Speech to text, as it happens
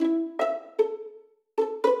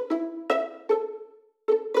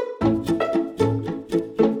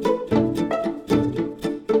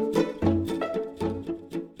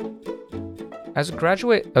As a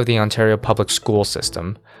graduate of the Ontario public school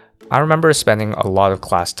system, I remember spending a lot of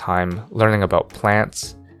class time learning about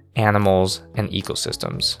plants, animals, and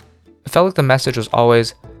ecosystems. It felt like the message was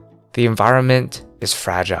always, the environment is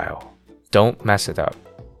fragile. Don't mess it up.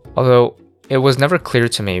 Although, it was never clear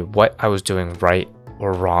to me what I was doing right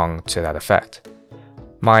or wrong to that effect.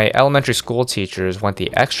 My elementary school teachers went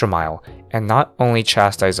the extra mile and not only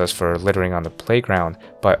chastised us for littering on the playground,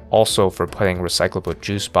 but also for putting recyclable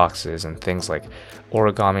juice boxes and things like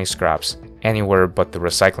origami scraps anywhere but the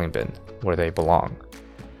recycling bin, where they belong.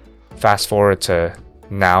 Fast forward to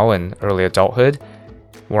now in early adulthood,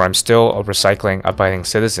 where I'm still a recycling abiding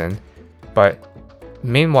citizen, but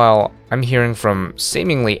meanwhile, I'm hearing from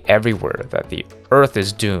seemingly everywhere that the Earth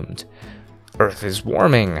is doomed. Earth is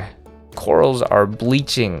warming, corals are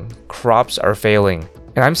bleaching, crops are failing,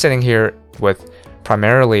 and I'm sitting here with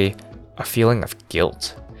primarily a feeling of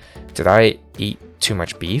guilt. Did I eat too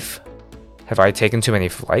much beef? Have I taken too many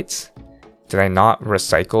flights? Did I not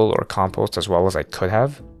recycle or compost as well as I could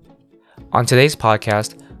have? On today's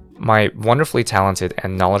podcast, my wonderfully talented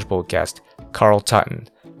and knowledgeable guest, Carl Tutton,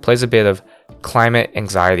 plays a bit of climate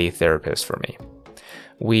anxiety therapist for me.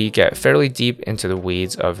 We get fairly deep into the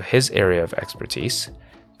weeds of his area of expertise,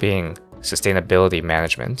 being sustainability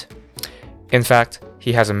management. In fact,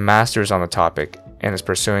 he has a master's on the topic and is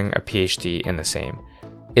pursuing a PhD in the same.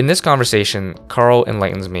 In this conversation, Carl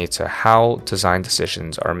enlightens me to how design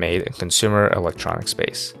decisions are made in consumer electronic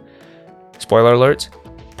space. Spoiler alert,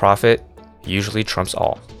 profit usually trumps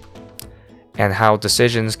all. And how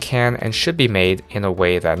decisions can and should be made in a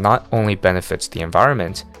way that not only benefits the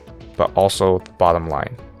environment, but also the bottom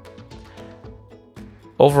line.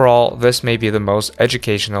 Overall, this may be the most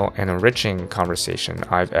educational and enriching conversation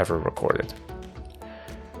I've ever recorded.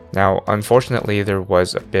 Now, unfortunately, there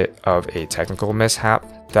was a bit of a technical mishap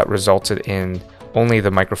that resulted in only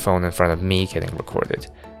the microphone in front of me getting recorded,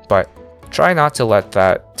 but try not to let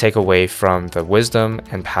that take away from the wisdom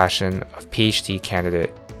and passion of PhD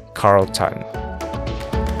candidate Carl Tutton.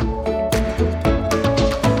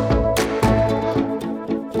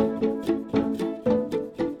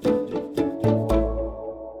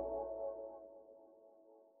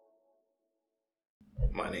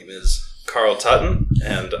 My name is Carl Tutton,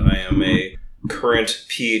 and I am a current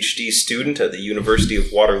PhD student at the University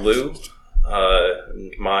of Waterloo.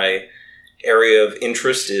 My area of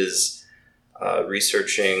interest is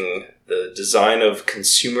researching the design of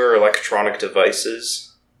consumer electronic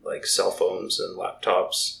devices, like cell phones and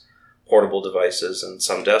laptops, portable devices, and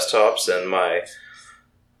some desktops. And my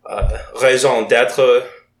raison d'etre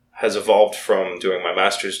has evolved from doing my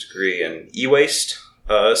master's degree in e-waste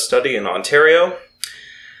study in Ontario.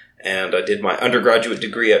 And I did my undergraduate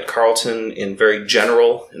degree at Carleton in very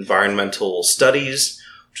general environmental studies,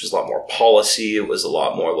 which is a lot more policy. It was a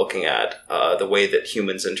lot more looking at the way that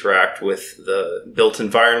humans interact with the built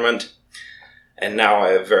environment. And now I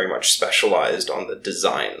have very much specialized on the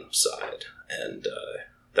design side. And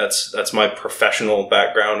that's my professional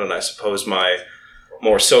background. And I suppose my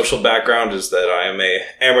more social background is that I am an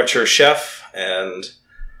amateur chef, and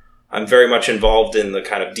I'm very much involved in the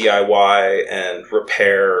kind of DIY and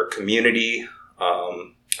repair community.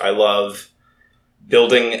 I love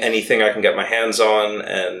building anything I can get my hands on,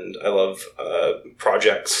 and I love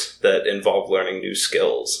projects that involve learning new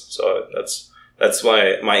skills. So that's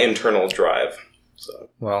my internal drive. So.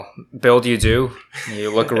 Well, build you do.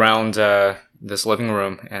 You look around this living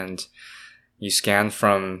room and you scan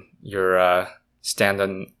from your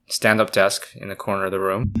stand-up desk in the corner of the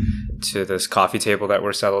room to this coffee table that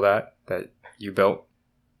we're settled at that you built.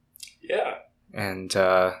 Yeah. And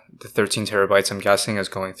the 13 terabytes, I'm guessing, is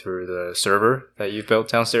going through the server that you built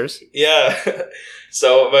downstairs? Yeah.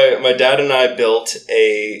 So my dad and I built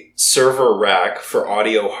a server rack for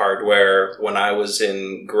audio hardware when I was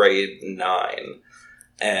in grade 9.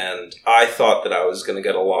 And I thought that I was going to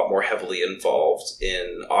get a lot more heavily involved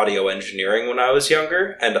in audio engineering when I was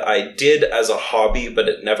younger. And I did as a hobby, but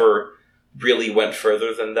it never really went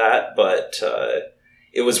further than that. But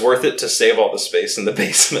it was worth it to save all the space in the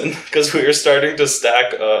basement because we were starting to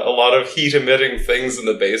stack a lot of heat-emitting things in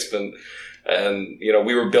the basement. And,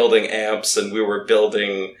 we were building amps and we were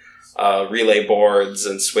building relay boards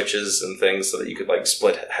and switches and things so that you could,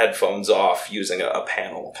 split headphones off using a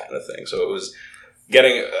panel kind of thing. So it was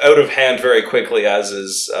getting out of hand very quickly, as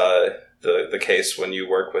is the case when you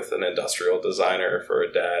work with an industrial designer for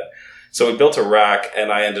a dad. So we built a rack, and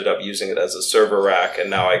I ended up using it as a server rack, and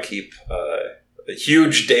now I keep a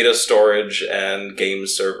huge data storage and game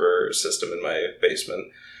server system in my basement,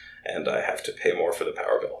 and I have to pay more for the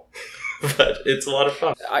power bill. But it's a lot of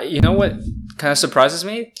fun. You know what kind of surprises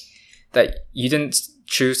me? That you didn't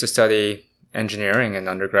choose to study engineering in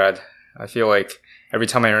undergrad. I feel like every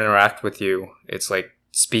time I interact with you, it's like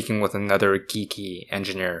speaking with another geeky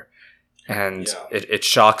engineer. And it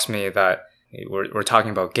shocks me that we're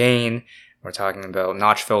talking about gain, we're talking about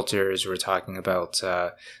notch filters, we're talking about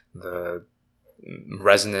the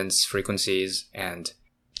resonance frequencies, and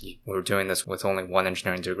we're doing this with only one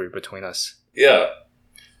engineering degree between us. Yeah.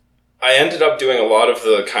 I ended up doing a lot of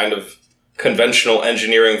the kind of conventional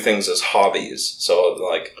engineering things as hobbies. So,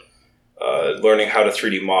 like, learning how to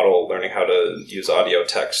 3D model, learning how to use audio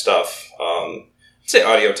tech stuff. I'd say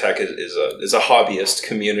audio tech is a hobbyist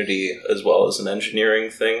community as well as an engineering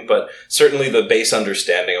thing, but certainly the base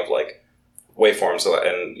understanding of, like, waveforms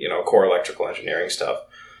and, core electrical engineering stuff.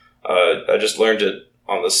 I just learned it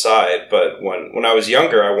on the side, but when I was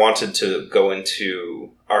younger, I wanted to go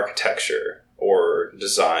into architecture or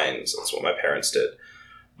designs. That's what my parents did.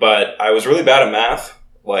 But I was really bad at math,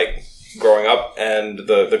 like, growing up, and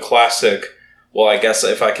the classic, well, I guess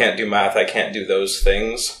if I can't do math, I can't do those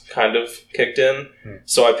things kind of kicked in.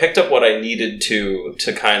 So I picked up what I needed to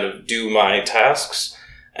kind of do my tasks,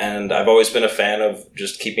 and I've always been a fan of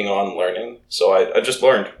just keeping on learning. So I just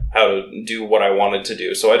learned how to do what I wanted to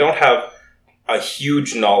do. So I don't have a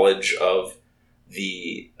huge knowledge of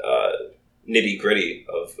the nitty-gritty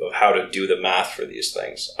of how to do the math for these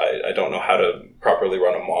things. I don't know how to properly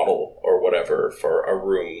run a model or whatever for a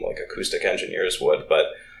room like acoustic engineers would, but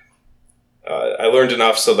I learned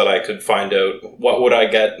enough so that I could find out what would I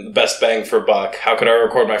get the best bang for buck, how could I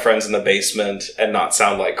record my friends in the basement and not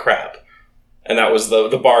sound like crap. And that was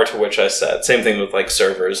the bar to which I set. Same thing with, like,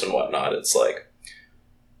 servers and whatnot. It's like,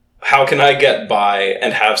 how can I get by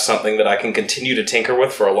and have something that I can continue to tinker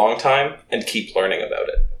with for a long time and keep learning about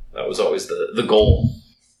it? That was always the goal.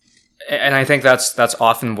 And I think that's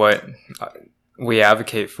often what we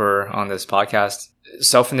advocate for on this podcast.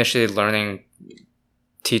 Self-initiated learning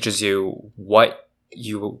teaches you what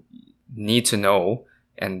you need to know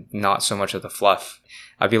and not so much of the fluff.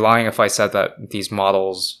 I'd be lying if I said that these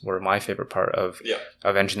models were my favorite part of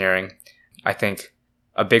engineering. I think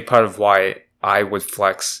a big part of why I would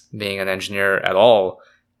flex being an engineer at all,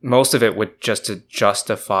 most of it would just to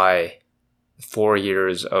justify 4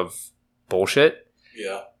 years of bullshit.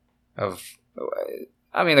 Yeah.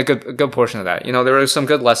 A good portion of that. There were some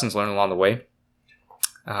good lessons learned along the way.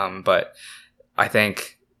 But I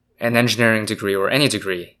think an engineering degree, or any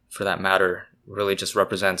degree for that matter, really just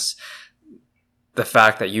represents the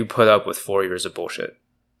fact that you put up with 4 years of bullshit.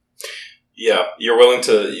 Yeah, you're willing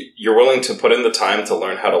to put in the time to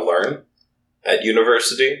learn how to learn at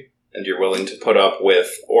university, and you're willing to put up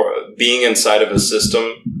with or being inside of a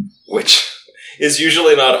system which is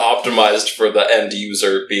usually not optimized for the end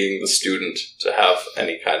user, being the student, to have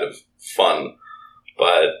any kind of fun.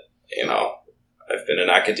 But, I've been in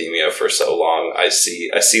academia for so long, I see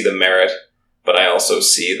the merit, but I also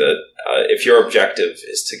see that if your objective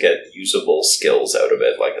is to get usable skills out of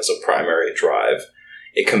it, like as a primary drive,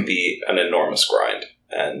 it can be an enormous grind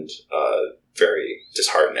and very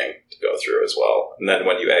disheartening to go through as well. And then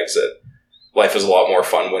when you exit, life is a lot more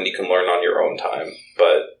fun when you can learn on your own time.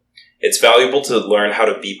 But it's valuable to learn how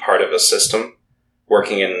to be part of a system,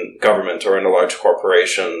 working in government or in a large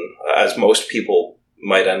corporation, as most people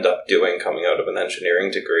might end up doing coming out of an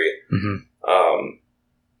engineering degree. Mm-hmm.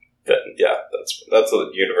 That's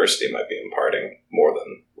what university might be imparting more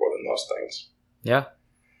than most things. Yeah,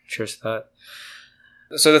 cheers to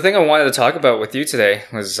that. So the thing I wanted to talk about with you today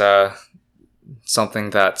was something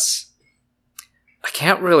that's, I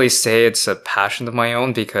can't really say it's a passion of my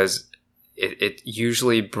own, because it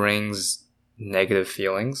usually brings negative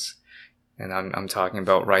feelings. And I'm talking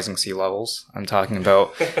about rising sea levels. I'm talking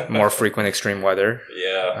about more frequent extreme weather.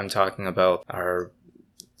 Yeah. I'm talking about our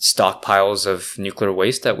stockpiles of nuclear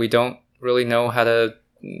waste that we don't really know how to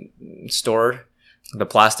store. The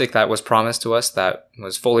plastic that was promised to us that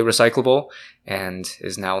was fully recyclable and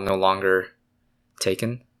is now no longer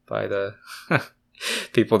taken by the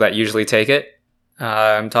people that usually take it.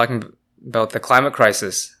 I'm talking about the climate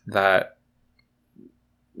crisis that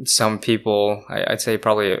some people, I'd say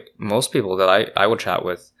probably most people that I would chat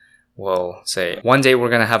with, will say, one day we're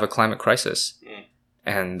going to have a climate crisis.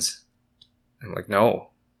 And I'm like, no,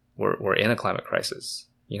 we're in a climate crisis.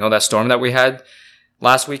 That storm that we had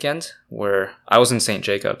last weekend, where I was in St.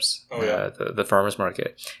 Jacobs, the farmer's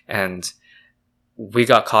market, and we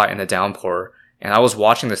got caught in a downpour, and I was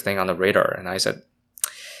watching this thing on the radar, and I said,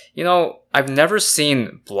 I've never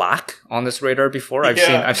seen black on this radar before.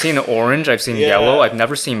 I've seen orange, I've seen yellow, I've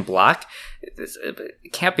never seen black.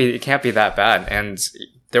 It can't be that bad. And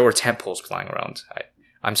there were tent poles flying around.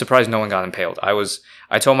 I'm surprised no one got impaled.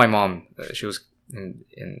 I told my mom, she was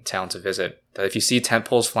in town to visit, that if you see tent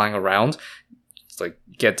poles flying around, it's like,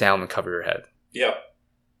 get down and cover your head. Yeah.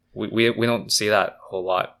 We don't see that a whole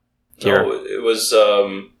lot here. No, it was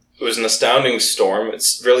an astounding storm.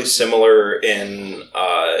 It's really similar in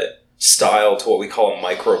style to what we call a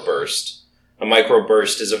microburst. A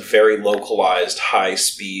microburst is a very localized,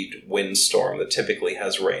 high-speed windstorm that typically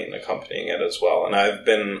has rain accompanying it as well. And I've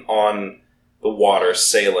been on the water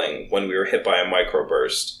sailing when we were hit by a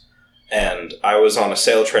microburst. And I was on a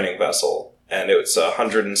sail training vessel, and it was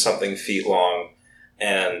 100 and something feet long,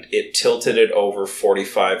 and it tilted it over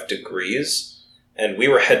 45 degrees, and we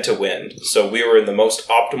were head to wind. So we were in the most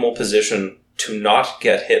optimal position to not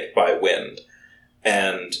get hit by wind.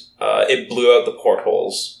 And it blew out the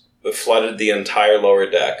portholes. It flooded the entire lower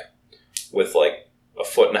deck with like 1.5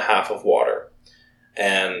 feet of water,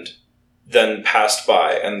 and then passed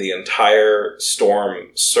by, and the entire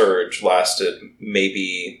storm surge lasted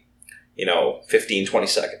maybe, 15, 20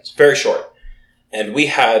 seconds. Very short. And we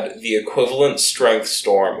had the equivalent strength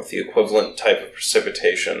storm with the equivalent type of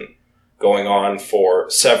precipitation going on for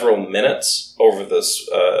several minutes over this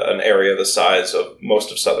an area the size of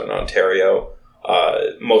most of southern Ontario,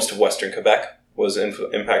 most of western Quebec was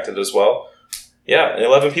impacted as well. Yeah, and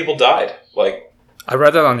 11 people died. Like, I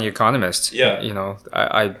read that on The Economist. Yeah.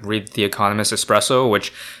 I read The Economist Espresso,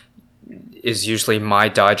 which is usually my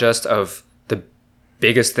digest of the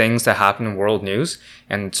biggest things that happen in world news.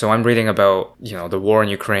 And so I'm reading about, the war in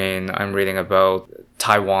Ukraine. I'm reading about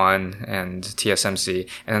Taiwan and TSMC.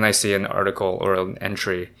 And then I see an article or an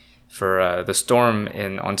entry for the storm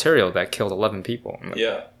in Ontario that killed 11 people. I'm like,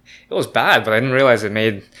 yeah. It was bad, but I didn't realize it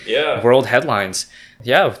made world headlines.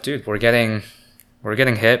 Yeah, dude, we're getting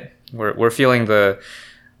hit. We're feeling the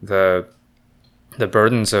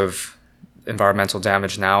burdens of environmental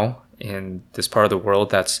damage now in this part of the world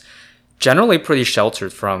that's generally pretty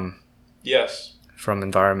sheltered from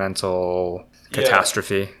environmental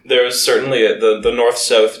catastrophe. There is certainly the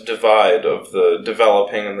north-south divide of the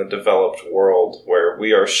developing and the developed world, where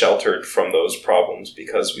we are sheltered from those problems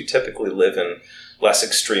because we typically live in less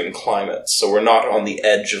extreme climates, so we're not on the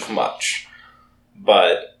edge of much.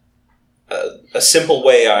 But a simple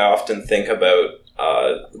way I often think about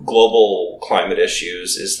global climate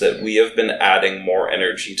issues is that we have been adding more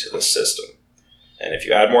energy to the system. And if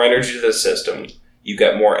you add more energy to the system, you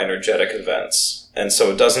get more energetic events. And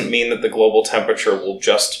so it doesn't mean that the global temperature will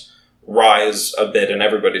just rise a bit and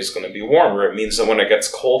everybody's going to be warmer. It means that when it gets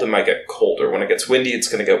cold, it might get colder. When it gets windy, it's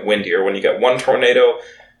going to get windier. When you get one tornado,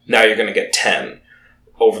 now you're going to get 10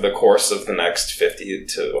 over the course of the next 50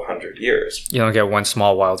 to 100 years. You don't get one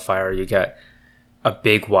small wildfire, you get a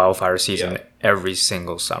big wildfire season every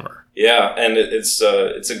single summer. Yeah, and it's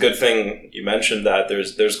a good thing you mentioned that.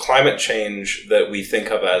 There's climate change that we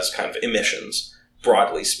think of as kind of emissions,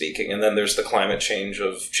 broadly speaking, and then there's the climate change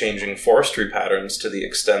of changing forestry patterns to the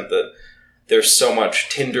extent that there's so much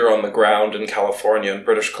tinder on the ground in California and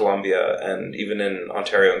British Columbia and even in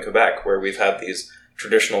Ontario and Quebec, where we've had these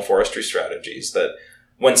traditional forestry strategies that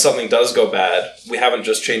when something does go bad, we haven't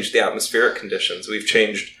just changed the atmospheric conditions, we've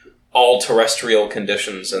changed all terrestrial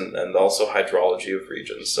conditions and also hydrology of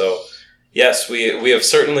regions. So yes, we have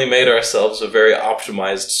certainly made ourselves a very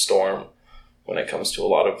optimized storm when it comes to a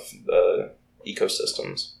lot of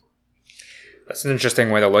ecosystems. That's an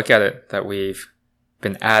interesting way to look at it, that we've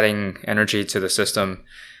been adding energy to the system.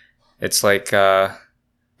 It's like the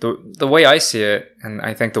way I see it, and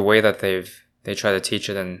I think the way that they try to teach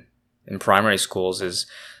it in primary schools, is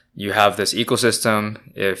you have this ecosystem.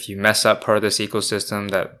 If you mess up part of this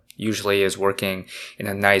ecosystem that usually is working in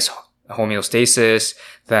a nice homeostasis,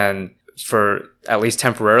 then for at least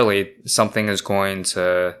temporarily, something is going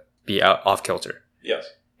to be off kilter. Yes.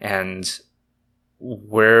 And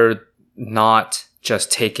we're not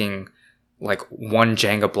just taking like one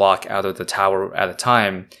Jenga block out of the tower at a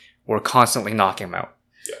time. We're constantly knocking them out.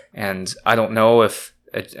 Yeah. And I don't know if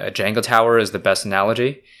a Jenga tower is the best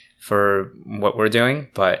analogy for what we're doing,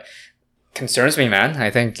 but concerns me, man.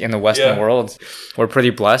 I think in the Western world, we're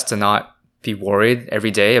pretty blessed to not be worried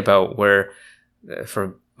every day about where,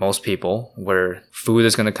 for most people, where food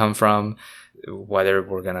is going to come from, whether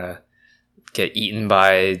we're going to get eaten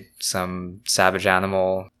by some savage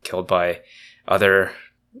animal, killed by other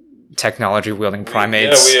technology wielding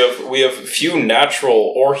primates. Yeah, we have few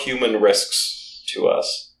natural or human risks to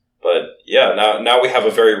us, but now we have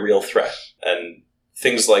a very real threat. And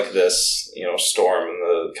things like this, storm and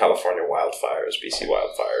the California wildfires, BC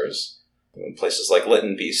wildfires, places like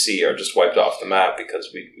Lytton, BC are just wiped off the map because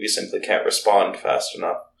we simply can't respond fast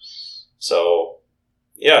enough. So,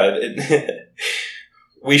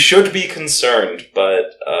 we should be concerned,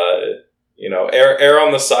 but, err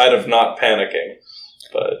on the side of not panicking.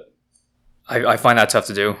 But I find that tough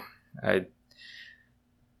to do. I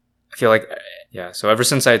feel like, yeah. So ever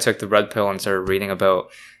since I took the red pill and started reading about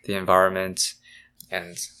the environment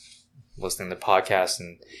and listening to podcasts,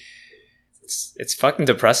 and it's fucking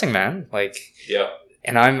depressing, man. Like, yeah.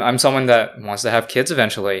 And I'm someone that wants to have kids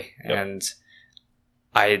eventually, Yep. and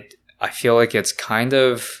I feel like it's kind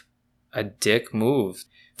of a dick move.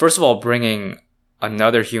 First of all, bringing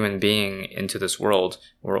another human being into this world.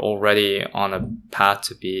 We're already on a path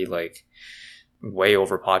to be like way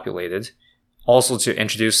overpopulated. Also, to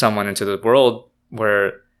introduce someone into the world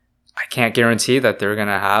where I can't guarantee that they're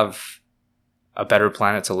gonna have a better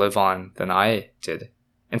planet to live on than I did.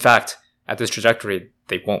 In fact, at this trajectory,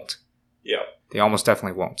 they won't. Yeah. They almost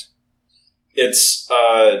definitely won't. It's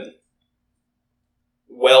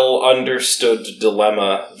well understood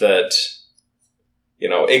dilemma that,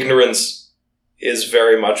 ignorance is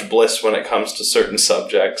very much bliss when it comes to certain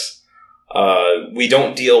subjects. We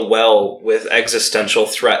don't deal well with existential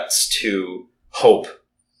threats to hope,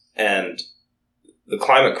 and the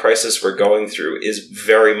climate crisis we're going through is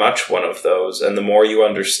very much one of those, and the more you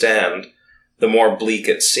understand, the more bleak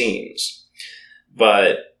it seems.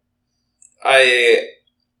 But I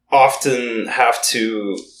often have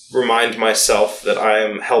to remind myself that I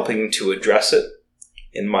am helping to address it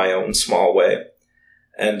in my own small way,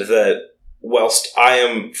 and that whilst I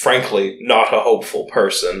am frankly not a hopeful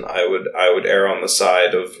person, I would err on the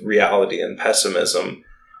side of reality and pessimism.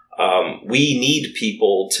 We need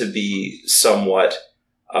people to be somewhat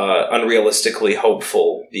unrealistically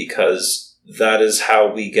hopeful, because that is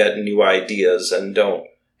how we get new ideas and don't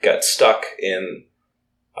get stuck in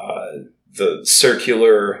the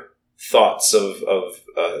circular thoughts of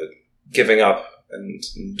giving up and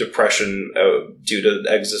depression due to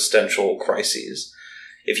existential crises.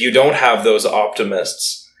 If you don't have those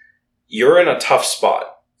optimists, you're in a tough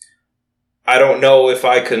spot. I don't know if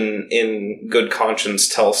I can, in good conscience,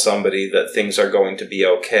 tell somebody that things are going to be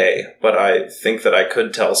okay, but I think that I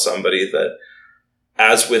could tell somebody that,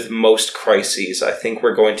 as with most crises, I think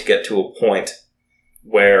we're going to get to a point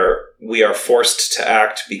where we are forced to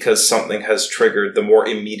act because something has triggered the more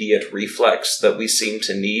immediate reflex that we seem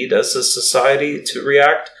to need as a society to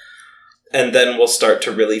react. And then we'll start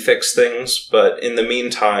to really fix things. But in the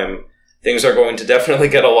meantime, things are going to definitely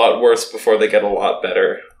get a lot worse before they get a lot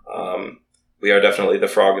better. We are definitely the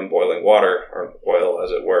frog in boiling water, or oil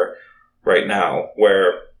as it were, right now,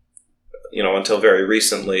 where, until very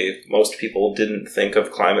recently, most people didn't think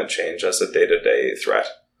of climate change as a day-to-day threat.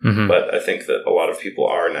 Mm-hmm. But I think that a lot of people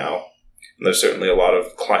are now. And there's certainly a lot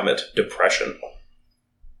of climate depression,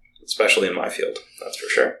 especially in my field, that's for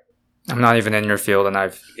sure. I'm not even in your field, and I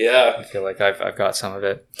feel like I've got some of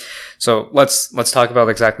it. So let's talk about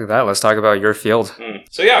exactly that. Let's talk about your field.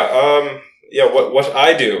 So what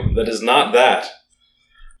I do that is not that.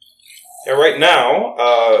 Yeah, right now,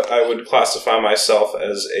 I would classify myself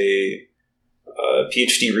as a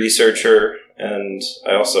PhD researcher, and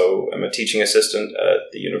I also am a teaching assistant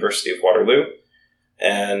at the University of Waterloo.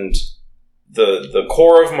 And the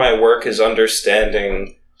core of my work is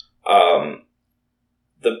understanding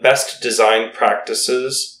the best design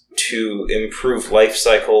practices to improve life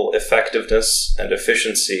cycle effectiveness and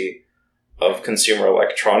efficiency of consumer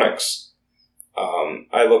electronics.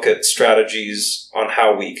 I look at strategies on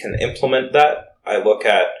how we can implement that. I look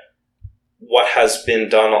at what has been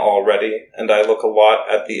done already, and I look a lot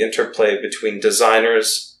at the interplay between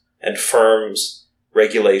designers and firms,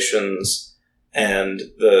 regulations, and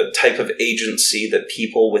the type of agency that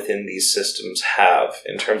people within these systems have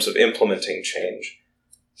in terms of implementing change,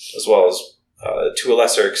 as well as, to a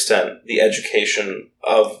lesser extent, the education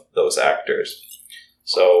of those actors.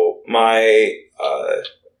 So my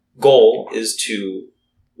goal is to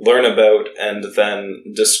learn about and then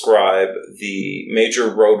describe the major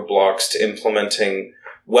roadblocks to implementing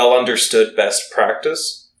well-understood best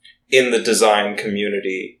practice in the design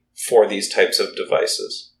community for these types of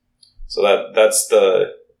devices. So that's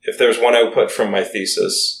if there's one output from my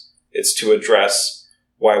thesis, it's to address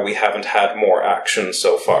why we haven't had more action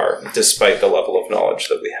so far, despite the level of knowledge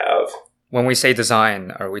that we have. When we say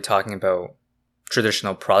design, are we talking about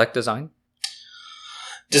traditional product design?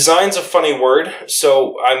 Design's a funny word,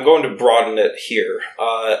 so I'm going to broaden it here.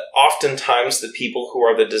 Oftentimes, the people who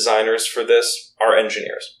are the designers for this are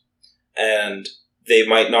engineers, and they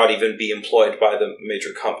might not even be employed by the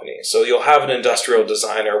major company. So you'll have an industrial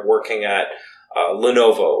designer working at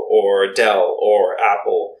Lenovo or Dell or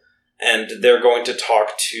Apple, and they're going to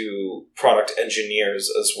talk to product engineers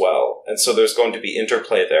as well. And so there's going to be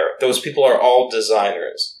interplay there. Those people are all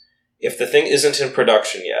designers. If the thing isn't in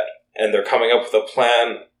production yet, and they're coming up with a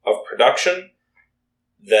plan of production,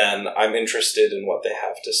 then I'm interested in what they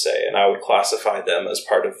have to say, and I would classify them as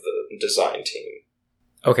part of the design team.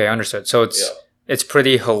 Okay, understood. So it's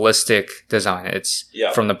pretty holistic design. It's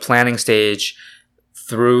from the planning stage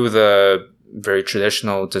through the very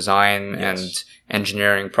traditional design and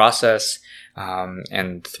engineering process,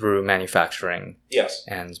 and through manufacturing. Yes.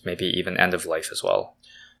 And maybe even end of life as well.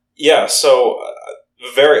 Yeah, so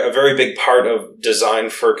a very big part of design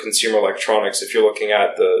for consumer electronics, if you're looking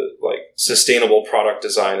at the sustainable product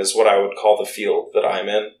design, is what I would call the field that I'm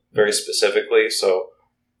in very specifically. So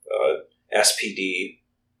SPD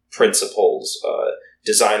principles,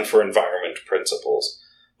 design for environment principles.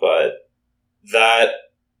 But that,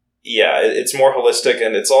 it's more holistic,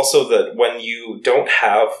 and it's also that when you don't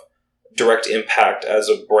have direct impact as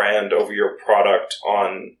a brand over your product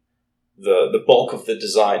on the bulk of the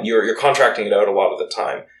design, you're contracting it out a lot of the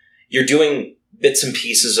time. You're doing bits and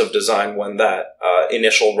pieces of design when that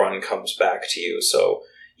initial run comes back to you. So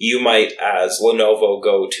you might, as Lenovo,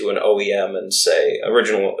 go to an OEM and say,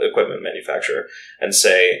 original equipment manufacturer, and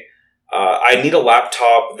say, I need a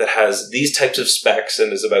laptop that has these types of specs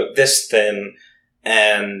and is about this thin,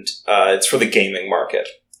 and it's for the gaming market.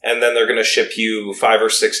 And then they're going to ship you 5 or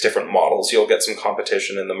 6 different models. You'll get some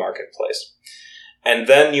competition in the marketplace. And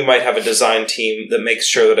then you might have a design team that makes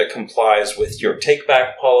sure that it complies with your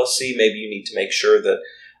take-back policy. Maybe you need to make sure that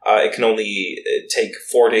it can only take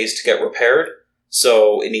 4 days to get repaired.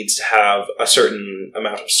 So it needs to have a certain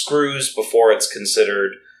amount of screws before it's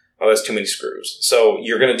considered, that's too many screws. So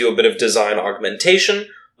you're going to do a bit of design augmentation,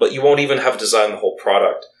 but you won't even have designed the whole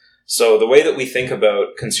product. So the way that we think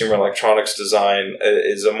about consumer electronics design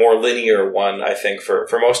is a more linear one, I think, for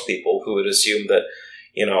most people who would assume that,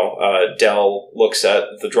 Dell looks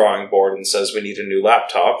at the drawing board and says, we need a new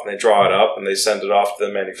laptop, and they draw it up and they send it off to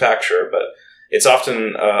the manufacturer. But it's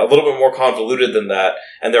often a little bit more convoluted than that,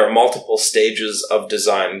 and there are multiple stages of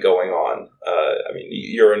design going on.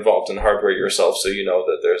 You're involved in hardware yourself, so you know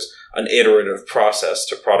that there's an iterative process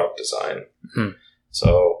to product design. Mm-hmm.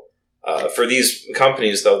 So for these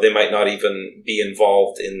companies, though, they might not even be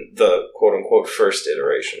involved in the quote-unquote first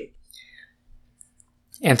iteration.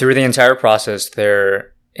 And through the entire process,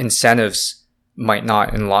 their incentives might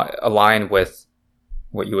not align with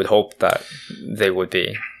what you would hope that they would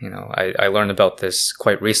be. I learned about this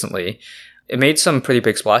quite recently. It made some pretty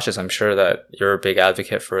big splashes. I'm sure that you're a big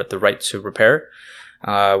advocate for the right to repair.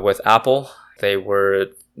 With Apple, they were,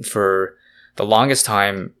 for the longest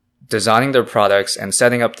time, designing their products and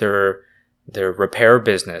setting up their repair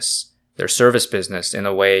business, their service business, in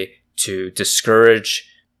a way to discourage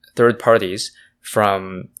third parties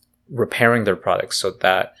from repairing their products so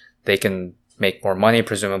that they can make more money,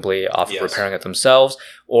 presumably, off of repairing it themselves,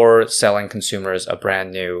 or selling consumers a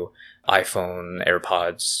brand new iPhone,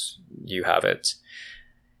 AirPods, you have it.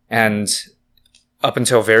 And up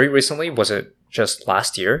until very recently, was it just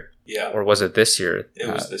last year? Yeah. Or was it this year?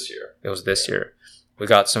 It was this year. It was this year. We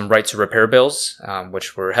got some right to repair bills,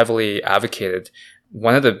 which were heavily advocated.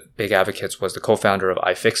 One of the big advocates was the co-founder of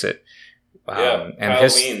iFixit.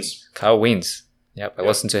 And Kyle Wiens. Yep, I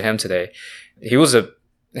listened to him today. He was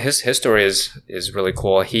his story is really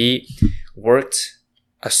cool. He worked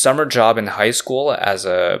a summer job in high school as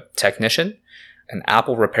a technician, an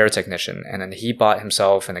Apple repair technician, and then he bought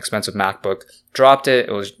himself an expensive MacBook, dropped it.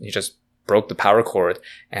 He just broke the power cord,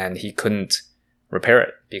 and he couldn't repair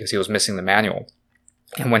it because he was missing the manual.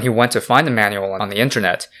 And when he went to find the manual on the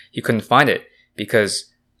internet, he couldn't find it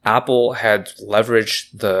because Apple had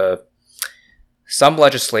leveraged some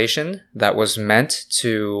legislation that was meant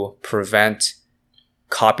to prevent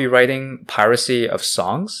copywriting piracy of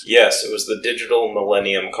songs. Yes, it was the Digital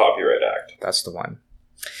Millennium Copyright Act. That's the one.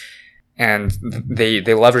 And they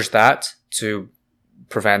leveraged that to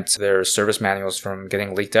prevent their service manuals from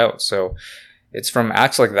getting leaked out. So it's from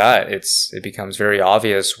acts like that, it becomes very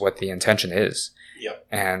obvious what the intention is. Yep.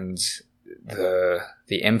 And the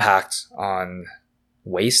impact on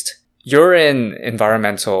waste. You're in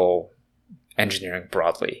environmental engineering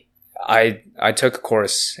broadly. I took a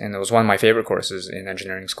course, and it was one of my favorite courses in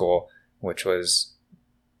engineering school, which was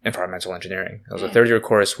environmental engineering. It was a third-year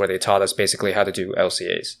course where they taught us basically how to do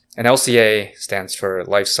LCAs. And LCA stands for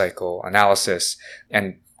life cycle analysis,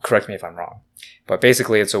 and correct me if I'm wrong, but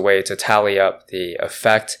basically it's a way to tally up the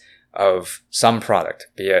effect of some product,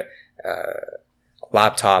 be it a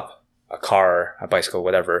laptop, a car, a bicycle,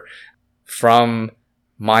 whatever, from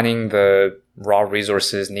mining the raw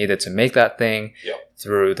resources needed to make that thing,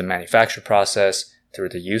 through the manufacture process, through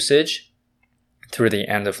the usage, through the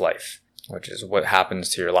end of life, which is what happens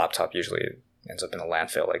to your laptop. Usually it ends up in a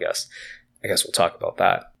landfill, I guess. We'll talk about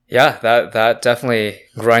that. Yeah, that definitely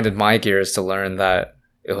grinded my gears to learn that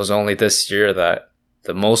it was only this year that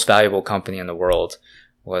the most valuable company in the world,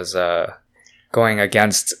 was going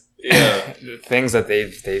against the things that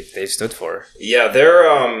they've stood for. Yeah, they're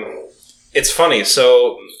it's funny.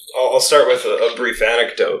 So I'll start with a brief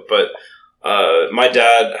anecdote, but my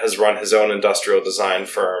dad has run his own industrial design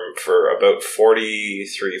firm for about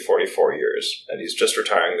 43, 44 years, and he's just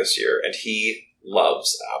retiring this year, and he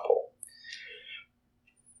loves Apple.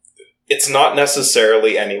 It's not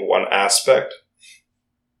necessarily any one aspect.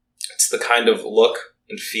 It's the kind of look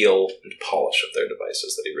and feel and polish of their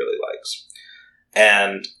devices that he really likes.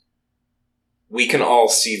 And we can all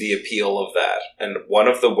see the appeal of that. And one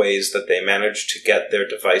of the ways that they manage to get their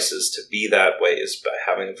devices to be that way is by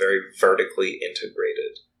having a very vertically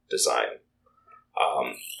integrated design.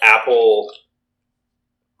 Apple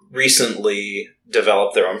recently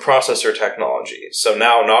developed their own processor technology. So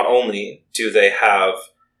now not only do they have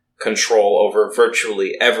control over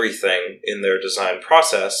virtually everything in their design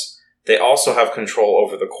process, they also have control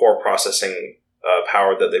over the core processing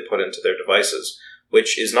power that they put into their devices,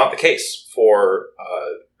 which is not the case for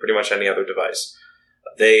pretty much any other device.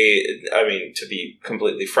 To be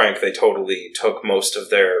completely frank, they totally took most of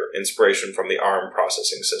their inspiration from the ARM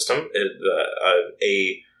processing system.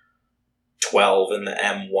 The A12 and the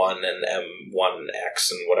M1 and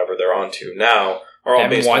M1X and whatever they're onto now are all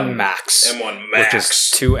based on M1 Max. M1 Max. Which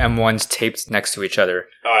is two M1s taped next to each other.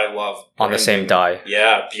 I love on the same die.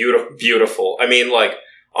 Yeah, beautiful. I mean, like,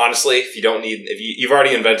 honestly, if you've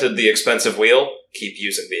already invented the expensive wheel, keep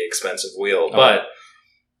using the expensive wheel. Oh. But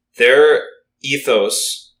their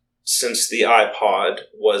ethos since the iPod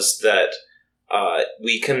was that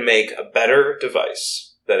we can make a better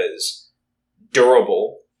device that is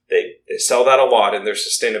durable. They sell that a lot in their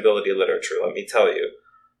sustainability literature, let me tell you.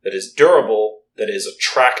 That is durable, that is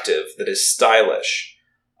attractive, that is stylish.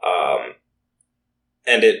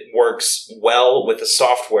 And it works well with the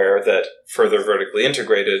software that, further vertically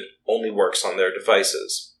integrated, only works on their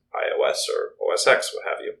devices, iOS or OS X, what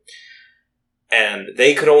have you. And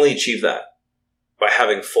they could only achieve that by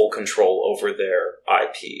having full control over their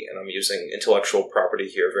IP. And I'm using intellectual property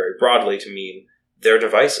here very broadly to mean their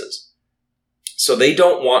devices. So they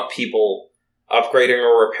don't want people upgrading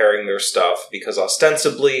or repairing their stuff because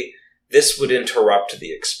ostensibly this would interrupt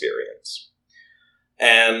the experience.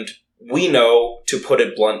 And we know, to put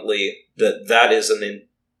it bluntly, that is an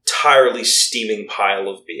entirely steaming pile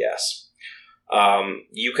of BS.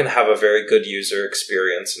 You can have a very good user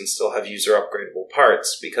experience and still have user upgradable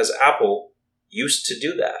parts because Apple used to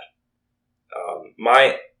do that.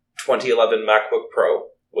 My 2011 MacBook Pro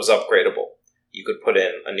was upgradable. You could put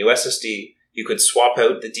in a new SSD, you could swap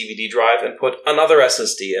out the DVD drive and put another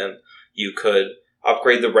SSD in, you could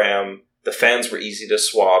upgrade the RAM. The fans were easy to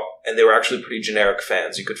swap, and they were actually pretty generic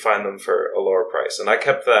fans. You could find them for a lower price. And I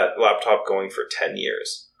kept that laptop going for 10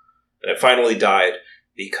 years. And it finally died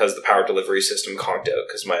because the power delivery system conked out,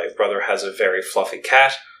 because my brother has a very fluffy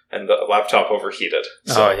cat, and the laptop overheated.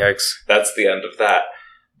 So yikes. That's the end of that.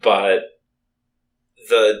 But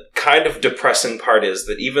the kind of depressing part is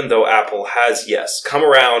that even though Apple has, yes, come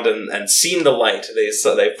around and seen the light,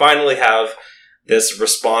 they finally have this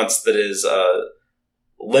response that is...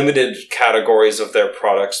 limited categories of their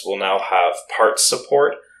products will now have parts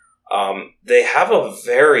support. They have a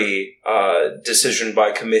very decision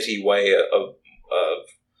by committee way of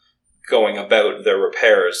going about their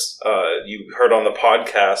repairs. You heard on the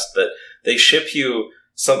podcast that they ship you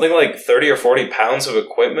something like 30 or 40 pounds of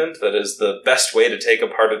equipment that is the best way to take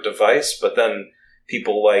apart a device, but then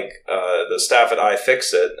people like the staff at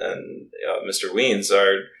iFixit and Mr. Weens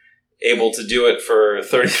are able to do it for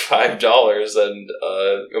 $35 and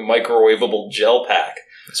a microwavable gel pack.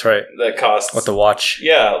 That's right. That costs... With the watch.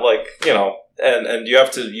 Yeah, and you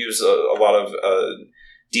have to use a lot of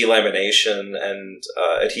delamination and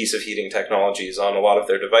adhesive heating technologies on a lot of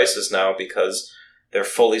their devices now because they're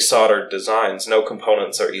fully soldered designs. No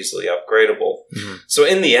components are easily upgradable. Mm-hmm. So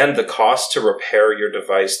in the end, the cost to repair your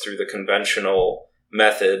device through the conventional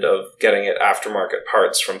method of getting it aftermarket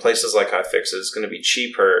parts from places like iFixit is going to be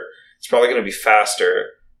cheaper. It's probably going to be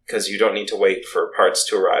faster because you don't need to wait for parts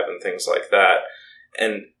to arrive and things like that.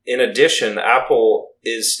 And in addition, Apple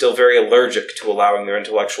is still very allergic to allowing their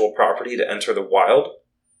intellectual property to enter the wild.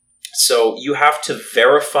 So you have to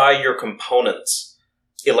verify your components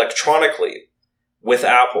electronically with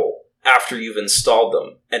Apple after you've installed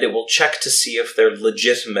them. And it will check to see if they're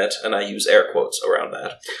legitimate, and I use air quotes around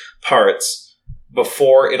that, parts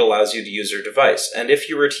before it allows you to use your device. And if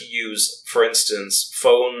you were to use, for instance,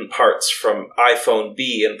 phone parts from iPhone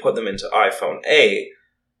B and put them into iPhone A,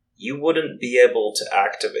 you wouldn't be able to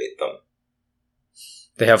activate them.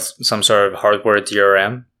 They have some sort of hardware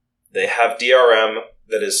DRM? They have DRM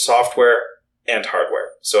that is software and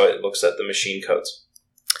hardware. So it looks at the machine codes.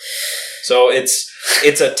 So it's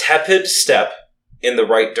a tepid step in the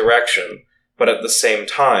right direction, but at the same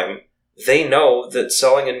time, they know that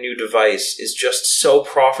selling a new device is just so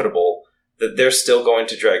profitable that they're still going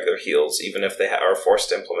to drag their heels, even if they are forced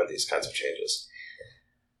to implement these kinds of changes.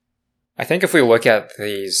 I think if we look at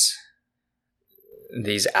these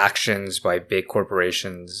actions by big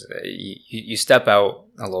corporations, you step out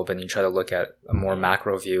a little bit and you try to look at a more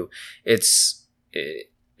macro view. It's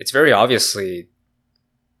very obviously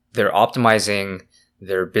they're optimizing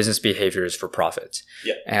their business behaviors for profit.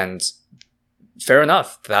 Yeah. And fair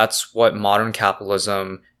enough. That's what modern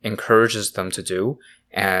capitalism encourages them to do.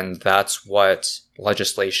 And that's what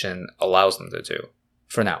legislation allows them to do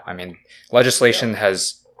for now. I mean, legislation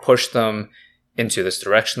has pushed them into this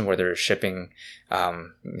direction where they're shipping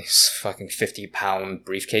these fucking 50-pound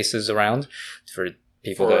briefcases around for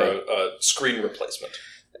people for a screen replacement.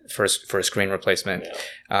 For a screen replacement.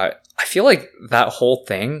 Yeah. I feel like that whole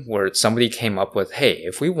thing where somebody came up with, hey,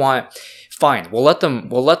 if we want, fine, we'll let them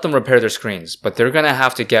repair their screens, but they're gonna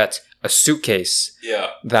have to get a suitcase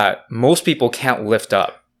that most people can't lift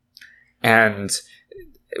up, and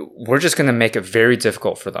we're just gonna make it very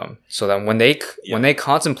difficult for them. So that when they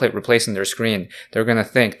contemplate replacing their screen, they're gonna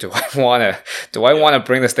think, do I wanna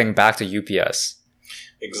bring this thing back to UPS?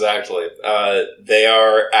 Exactly. They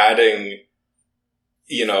are adding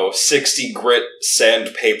 60 grit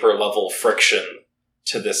sandpaper level friction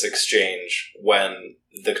to this exchange when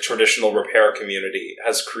the traditional repair community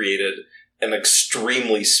has created an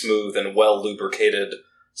extremely smooth and well lubricated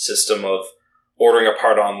system of ordering a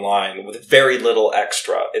part online with very little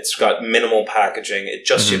extra. It's got minimal packaging. It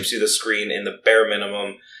just ships you the screen in the bare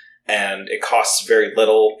minimum, and it costs very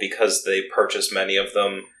little because they purchase many of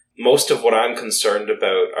them. Most of what I'm concerned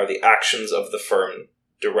about are the actions of the firm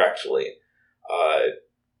directly.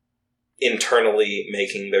 Internally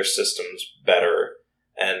making their systems better.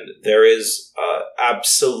 And there is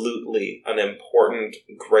absolutely an important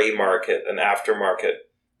gray market, an aftermarket,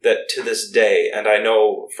 that to this day, and I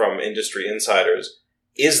know from industry insiders,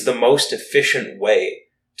 is the most efficient way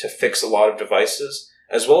to fix a lot of devices,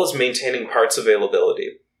 as well as maintaining parts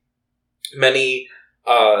availability. Many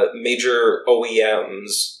major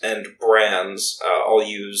OEMs and brands, I'll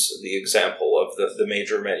use the example of the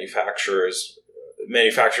major manufacturers.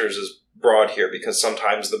 Manufacturers is broad here because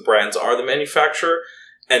sometimes the brands are the manufacturer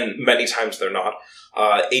and many times they're not.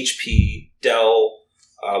 HP, Dell,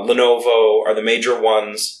 Lenovo are the major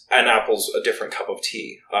ones, and Apple's a different cup of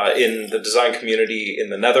tea. In the design community in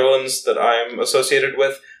the Netherlands that I'm associated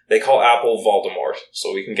with, they call Apple Voldemort,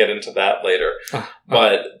 so we can get into that later.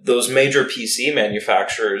 But those major PC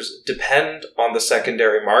manufacturers depend on the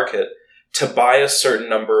secondary market to buy a certain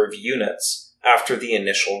number of units after the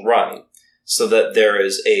initial run, so that there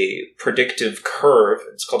is a predictive curve,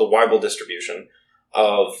 it's called a Weibull distribution,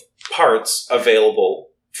 of parts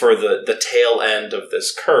available for the tail end of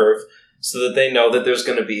this curve, so that they know that there's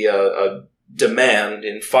going to be a demand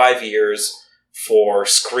in 5 years for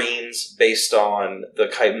screens based on the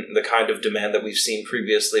kind of demand that we've seen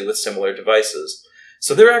previously with similar devices.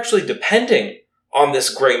 So they're actually depending on this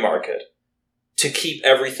gray market to keep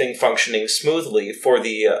everything functioning smoothly for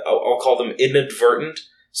the, I'll call them inadvertent,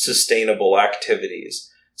 sustainable activities.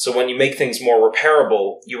 So when you make things more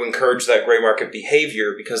repairable, you encourage that gray market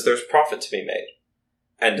behavior because there's profit to be made.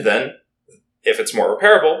 And then, if it's more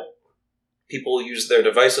repairable, people will use their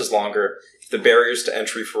devices longer if the barriers to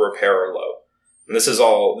entry for repair are low. And this is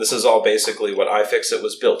all basically what iFixit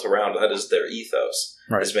was built around. That is their ethos,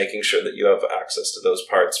 right, is making sure that you have access to those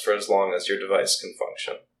parts for as long as your device can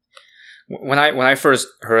function. When I first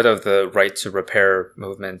heard of the right to repair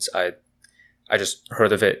movement, I just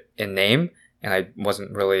heard of it in name, and I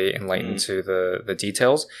wasn't really enlightened to the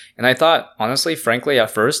details. And I thought, honestly, frankly,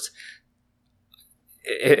 at first,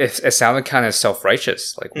 it sounded kind of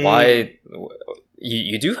self-righteous. Like, why...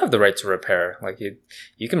 You do have the right to repair. Like,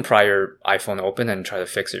 you can pry your iPhone open and try to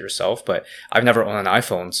fix it yourself, but I've never owned an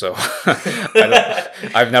iPhone, so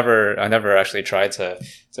I've never actually tried to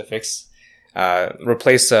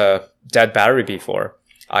replace a dead battery before.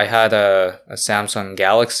 I had a Samsung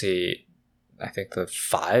Galaxy, I think the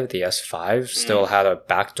S5 still had a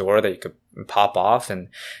back door that you could pop off, and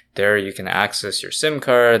there you can access your SIM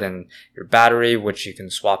card and your battery, which you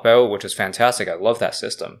can swap out, which is fantastic. I love that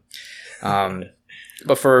system.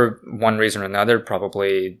 But for one reason or another,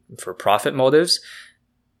 probably for profit motives,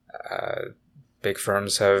 big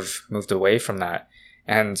firms have moved away from that.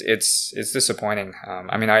 And it's disappointing.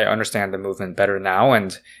 I mean, I understand the movement better now,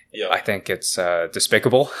 and I think it's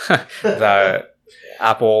despicable that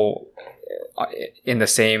Apple, in the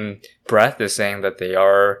same breath is saying that they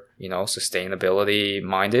are, sustainability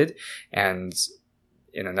minded, and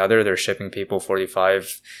in another, they're shipping people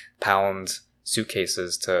 45-pound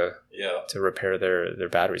suitcases to repair their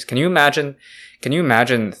batteries. Can you imagine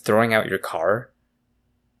throwing out your car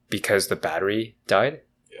because the battery died?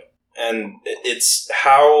 And it's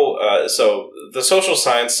how, so the social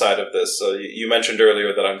science side of this, so you mentioned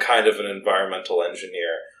earlier that I'm kind of an environmental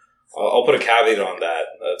engineer. I'll put a caveat on that.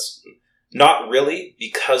 That's not really,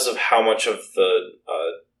 because of how much of the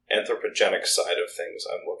anthropogenic side of things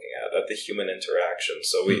I'm looking at the human interaction.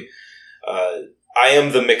 So I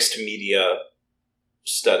am the mixed media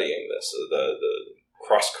studying this, the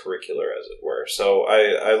cross-curricular, as it were. So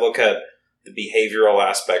I look at the behavioral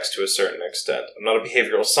aspects to a certain extent. I'm not a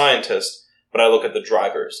behavioral scientist, but I look at the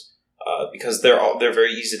drivers because they're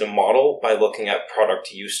very easy to model by looking at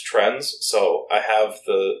product use trends. So I have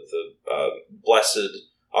the blessed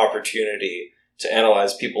opportunity to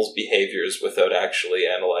analyze people's behaviors without actually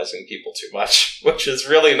analyzing people too much, which is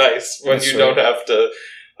really nice when you don't have to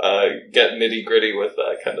get nitty-gritty with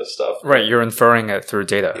that kind of stuff. Right, you're inferring it through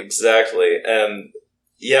data. Exactly. And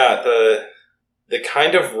yeah, the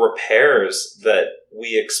kind of repairs that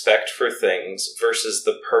we expect for things versus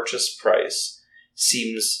the purchase price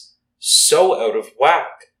seems so out of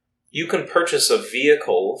whack. You can purchase a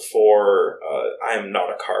vehicle for, I'm not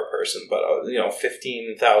a car person, but,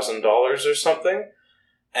 $15,000 or something,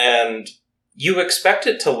 and you expect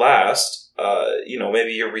it to last,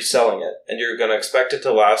 maybe you're reselling it, and you're going to expect it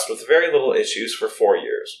to last with very little issues for 4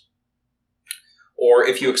 years. Or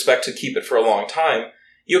if you expect to keep it for a long time,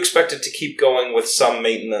 you expect it to keep going with some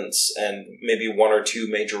maintenance and maybe 1 or 2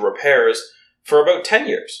 major repairs for about 10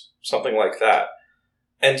 years, something like that.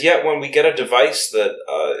 And yet when we get a device that,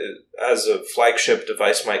 as a flagship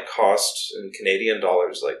device might cost in Canadian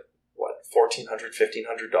dollars, like, what, $1,400,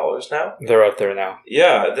 $1,500 now? They're out there now.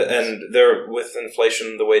 Yeah, and they're, with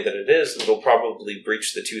inflation the way that it is, it'll probably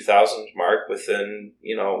breach the 2,000 mark within,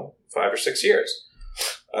 5 or 6 years.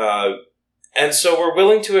 And so we're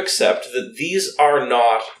willing to accept that these are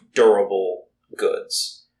not durable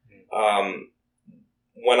goods.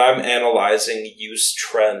 When I'm analyzing use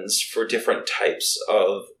trends for different types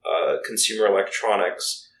of consumer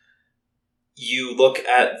electronics, you look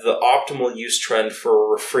at the optimal use trend for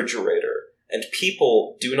a refrigerator, and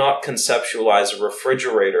people do not conceptualize a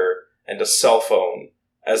refrigerator and a cell phone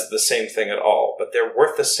as the same thing at all, but they're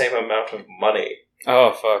worth the same amount of money.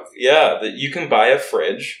 Oh, fuck. Yeah, that you can buy a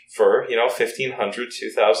fridge for, $1,500,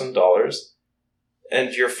 $2,000,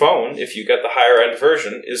 and your phone, if you get the higher end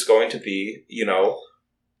version, is going to be,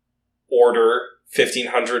 order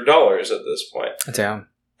 $1,500 at this point. Damn.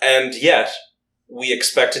 And yet, we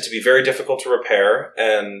expect it to be very difficult to repair,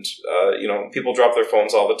 and, people drop their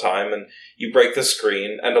phones all the time, and you break the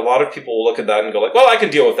screen, and a lot of people will look at that and go like, well, I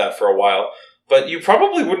can deal with that for a while. But you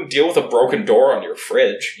probably wouldn't deal with a broken door on your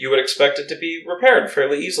fridge. You would expect it to be repaired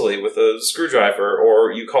fairly easily with a screwdriver,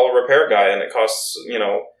 or you call a repair guy and it costs,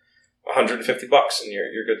 $150 and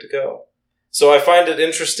you're good to go. So I find it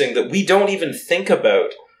interesting that we don't even think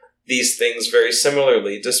about these things very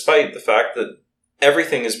similarly, despite the fact that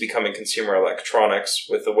everything is becoming consumer electronics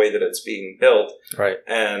with the way that it's being built. Right.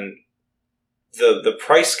 And the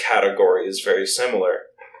price category is very similar.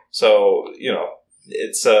 So,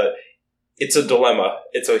 it's a dilemma.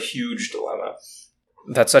 It's a huge dilemma.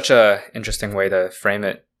 That's such a interesting way to frame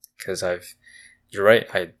it, because you're right.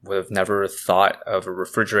 I would have never thought of a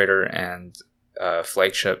refrigerator and a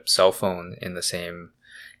flagship cell phone in the same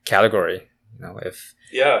category.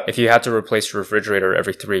 If you had to replace your refrigerator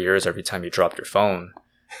every 3 years, every time you dropped your phone,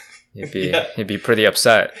 you'd be pretty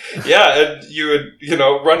upset. Yeah, and you would,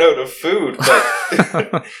 run out of food.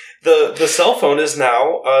 But the cell phone is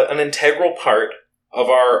now an integral part of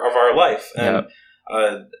our life. And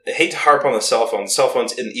I hate to harp on the cell phone. The cell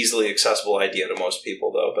phone's an easily accessible idea to most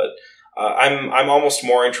people, though. But I'm almost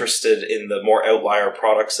more interested in the more outlier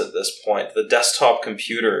products at this point. The desktop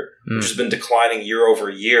computer, which has been declining year over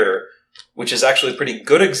year, which is actually a pretty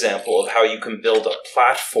good example of how you can build a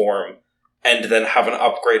platform and then have an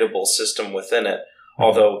upgradable system within it,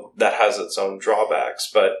 although that has its own drawbacks.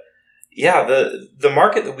 But yeah, the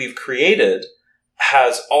market that we've created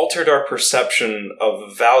has altered our perception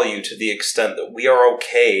of value to the extent that we are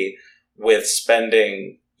okay with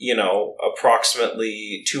spending,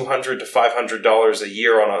 approximately $200 to $500 a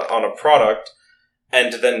year on a product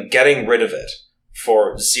and then getting rid of it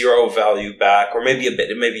for zero value back, or maybe a bit.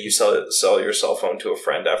 Maybe you sell your cell phone to a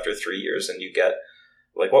friend after 3 years, and you get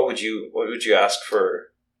what would you ask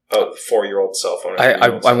for a 4-year-old cell phone?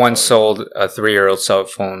 I once sold a 3-year-old cell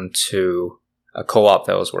phone to a co-op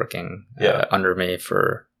that was working under me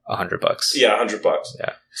for $100. Yeah, $100.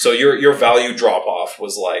 Yeah. So your value drop off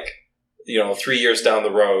was like, 3 years down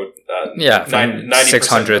the road. From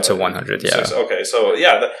 600 to 100. Yeah. Okay. So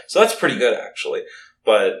yeah, so that's pretty good actually.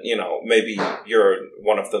 But, maybe you're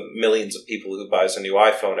one of the millions of people who buys a new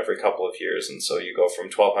iPhone every couple of years. And so you go from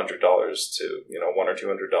 $1,200 to, $100 or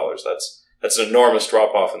 $200. That's an enormous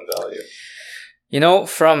drop off in value.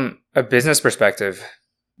 From a business perspective,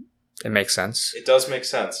 it makes sense. It does make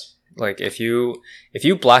sense. Like if you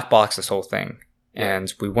black box this whole thing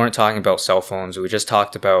and we weren't talking about cell phones, we just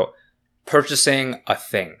talked about purchasing a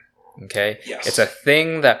thing. Okay. Yes. It's a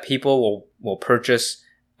thing that people will purchase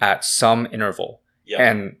at some interval. Yep.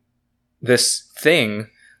 And this thing,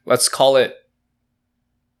 let's call it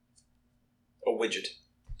a widget.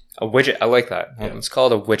 A widget. I like that. Yeah. Let's call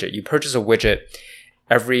it a widget. You purchase a widget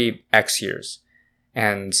every X years.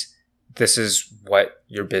 And this is what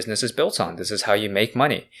your business is built on. This is how you make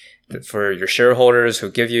money. For your shareholders who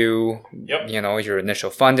give you, your initial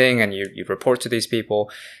funding and you report to these people.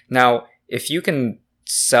 Now, if you can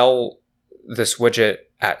sell this widget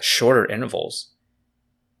at shorter intervals,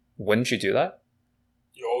 wouldn't you do that?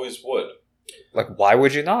 You always would. Like, why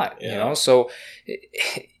would you not? Yeah. So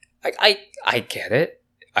I get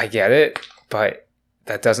it, but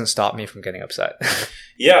that doesn't stop me from getting upset.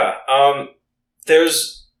 Yeah.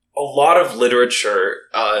 There's a lot of literature.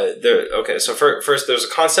 So first, there's a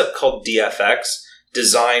concept called DFX,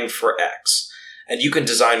 design for X. And you can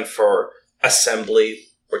design for assembly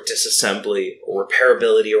or disassembly or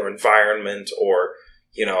repairability or environment or,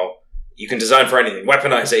 you can design for anything.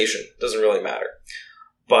 Weaponization. Doesn't really matter.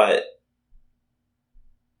 But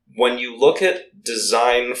when you look at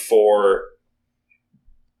design for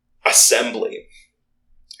assembly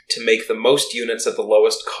to make the most units at the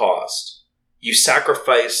lowest cost, you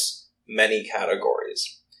sacrifice many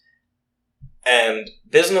categories. And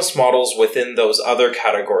business models within those other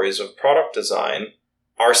categories of product design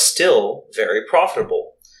are still very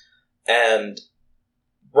profitable. And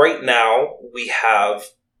right now we have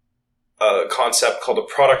a concept called a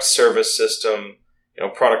product service system,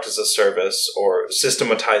 product as a service, or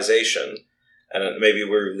systematization. And maybe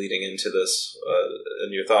we're leading into this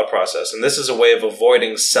in your thought process. And this is a way of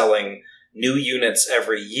avoiding selling new units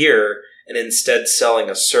every year and instead selling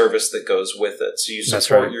a service that goes with it. So you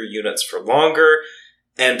support your units for longer,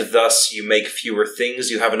 and thus you make fewer things.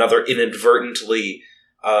 You have another inadvertently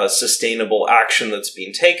sustainable action that's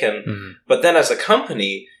being taken. Mm-hmm. But then as a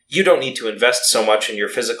company, you don't need to invest so much in your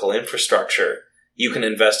physical infrastructure. You can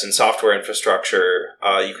invest in software infrastructure.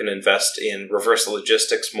 You can invest in reverse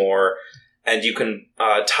logistics more. And you can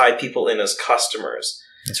tie people in as customers.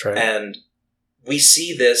 That's right. And we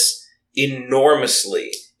see this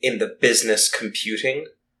enormously in the business computing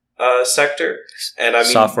sector. And I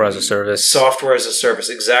mean, software as a service. Software as a service,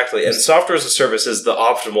 exactly. And software as a service is the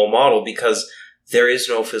optimal model because there is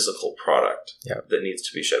no physical product that needs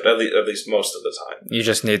to be shipped, at least most of the time. You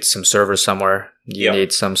just need some servers somewhere. You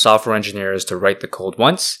need some software engineers to write the code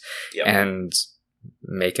once and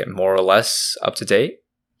make it more or less up to date.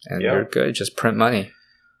 And you're good. Just print money.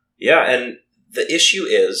 Yeah, and the issue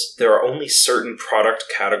is there are only certain product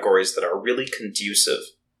categories that are really conducive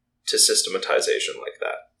to systematization like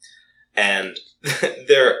that. And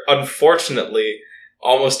they're unfortunately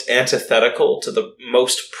almost antithetical to the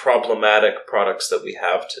most problematic products that we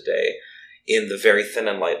have today in the very thin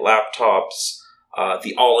and light laptops,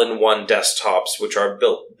 the all-in-one desktops, which are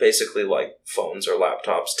built basically like phones or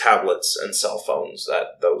laptops, tablets and cell phones,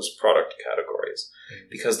 those product categories.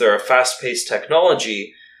 Because they're a fast-paced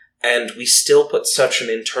technology, and we still put such an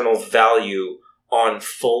internal value on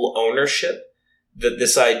full ownership that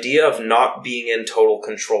this idea of not being in total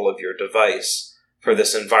control of your device for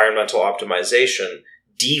this environmental optimization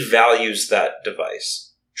devalues that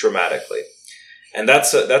device dramatically. And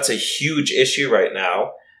that's a huge issue right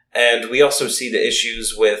now. And we also see the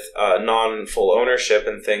issues with non-full ownership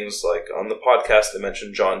and things like on the podcast I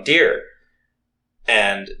mentioned John Deere.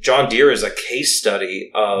 And John Deere is a case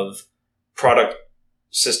study of product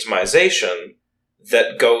systemization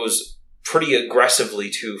that goes pretty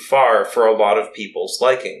aggressively too far for a lot of people's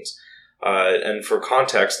likings. And for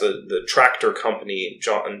context, the tractor company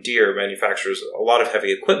John Deere manufactures a lot of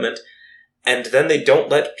heavy equipment, and then they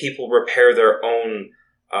don't let people repair their own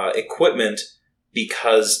equipment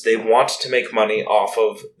because they want to make money off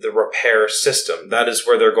of the repair system. That is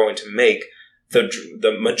where they're going to make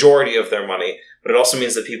the majority of their money. But it also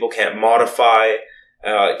means that people can't modify,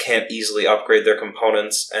 can't easily upgrade their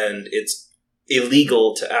components, and it's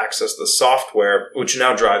illegal to access the software, which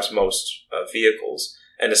now drives most vehicles,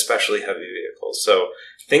 and especially heavy vehicles. So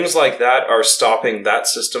things like that are stopping that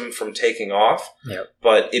system from taking off. Yep.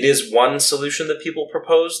 But it is one solution that people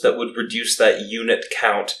propose that would reduce that unit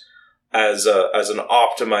count as an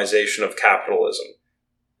optimization of capitalism.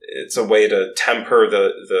 It's a way to temper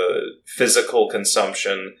the physical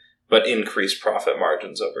consumption, but increase profit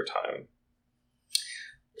margins over time.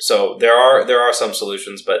 So there are some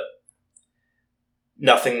solutions, but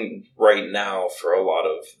nothing right now for a lot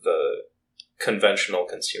of the conventional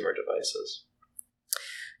consumer devices.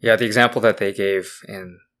 Yeah, the example that they gave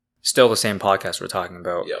in still the same podcast we're talking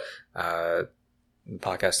about, Yep. The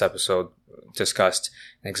podcast episode discussed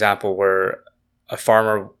an example where a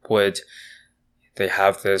farmer they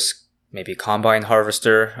have this maybe combine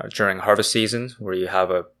harvester during harvest season where you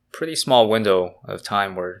have a pretty small window of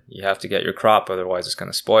time where you have to get your crop, otherwise it's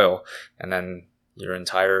going to spoil, and then your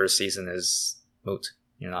entire season is moot.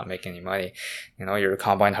 You're not making any money. Your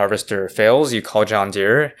combine harvester fails, you call John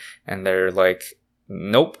Deere, and they're like,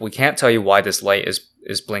 nope, we can't tell you why this light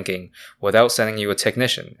is blinking without sending you a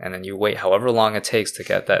technician. And then you wait however long it takes to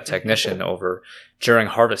get that technician over during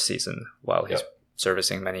harvest season while he's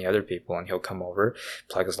servicing many other people, and he'll come over,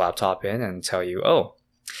 plug his laptop in, and tell you, oh,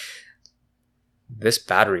 this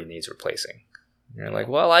battery needs replacing. And you're like,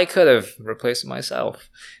 well, I could have replaced it myself.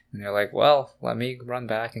 And they're like, well, let me run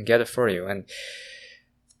back and get it for you. And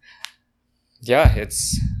yeah,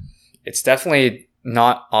 it's definitely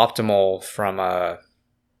not optimal from a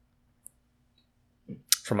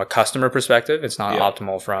customer perspective. It's not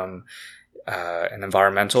optimal from an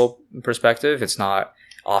environmental perspective. It's not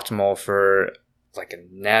optimal for like a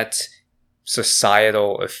net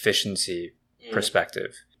societal efficiency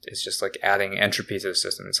perspective. It's just like adding entropy to the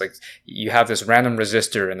system. It's like you have this random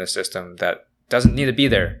resistor in the system that doesn't need to be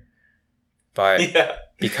there. But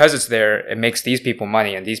because it's there, it makes these people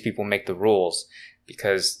money, and these people make the rules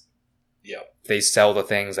because they sell the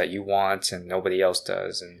things that you want and nobody else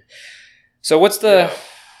does. And so what's the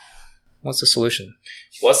solution?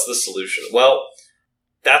 What's the solution? Well,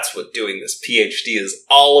 that's what doing this PhD is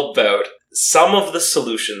all about. Some of the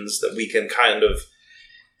solutions that we can kind of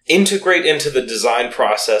integrate into the design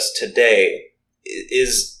process today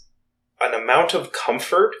is an amount of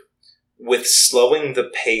comfort with slowing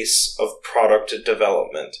the pace of product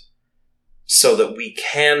development so that we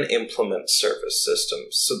can implement service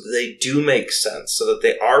systems, so that they do make sense, so that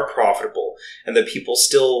they are profitable, and that people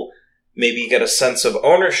still maybe get a sense of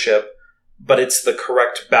ownership, but it's the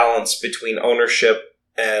correct balance between ownership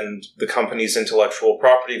and the company's intellectual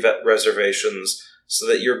property reservations, so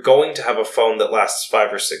that you're going to have a phone that lasts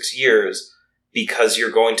 5 or 6 years because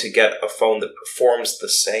you're going to get a phone that performs the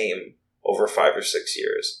same over 5 or 6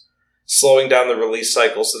 years. Slowing down the release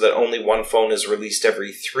cycle so that only one phone is released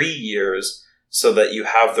every 3 years, so that you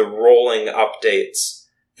have the rolling updates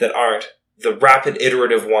that aren't the rapid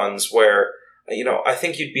iterative ones where, I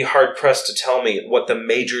think you'd be hard-pressed to tell me what the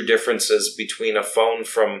major difference is between a phone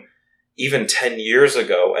from even 10 years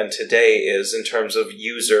ago and today is in terms of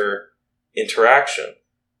user interaction.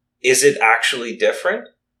 Is it actually different?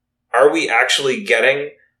 Are we actually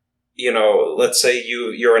getting, let's say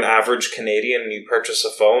you're an average Canadian and you purchase a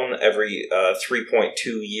phone every 3.2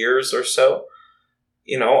 years or so.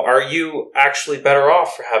 Are you actually better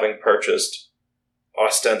off for having purchased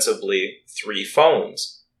ostensibly 3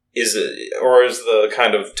 phones? Is the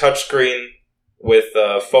kind of touchscreen with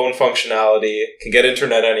phone functionality, can get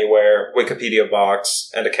internet anywhere, Wikipedia box,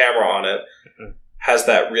 and a camera on it, has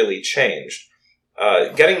that really changed?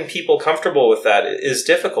 Getting people comfortable with that is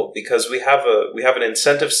difficult because we have an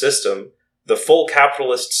incentive system, the full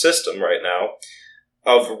capitalist system right now,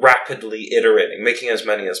 of rapidly iterating, making as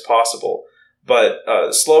many as possible. But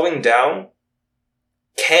slowing down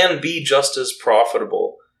can be just as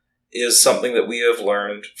profitable, is something that we have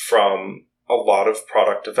learned from a lot of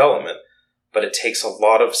product development. But it takes a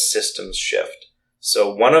lot of systems shift.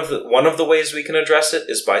 So one of the ways we can address it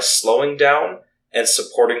is by slowing down and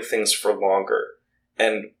supporting things for longer,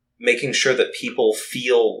 and making sure that people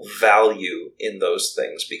feel value in those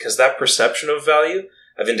things, because that perception of value,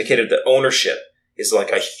 I've indicated that ownership is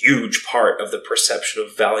like a huge part of the perception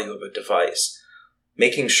of value of a device.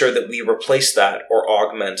 Making sure that we replace that or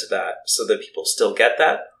augment that so that people still get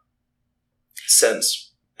that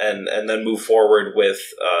sense, and then move forward with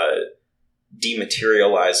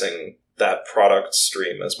dematerializing that product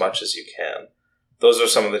stream as much as you can. Those are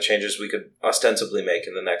some of the changes we could ostensibly make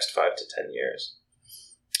in the next 5 to 10 years.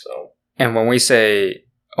 So, and when we say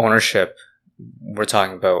ownership, we're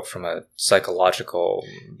talking about from a psychological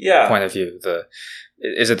point of view.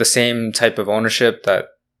 Is it the same type of ownership that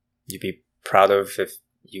you'd be proud of if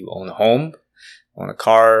you own a home, own a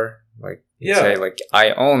car, Like, say, like,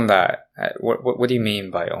 I own that. What do you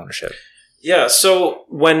mean by ownership? Yeah, so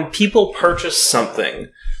when people purchase something,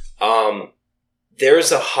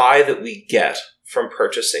 there's a high that we get from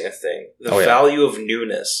purchasing a thing. The value of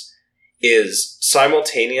newness is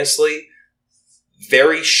simultaneously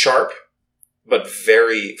very sharp, but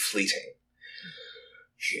very fleeting.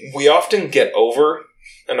 We often get over,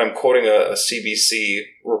 and I'm quoting a CBC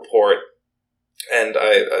report, and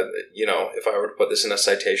if I were to put this in a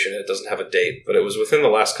citation, it doesn't have a date, but it was within the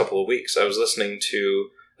last couple of weeks. I was listening to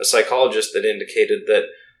a psychologist that indicated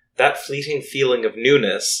that fleeting feeling of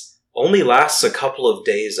newness only lasts a couple of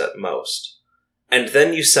days at most. And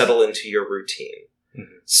then you settle into your routine.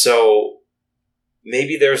 Mm-hmm. So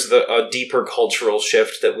maybe there's a deeper cultural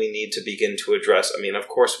shift that we need to begin to address. I mean, of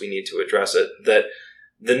course we need to address it, that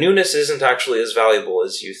the newness isn't actually as valuable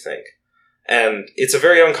as you think. And it's a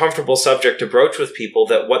very uncomfortable subject to broach with people,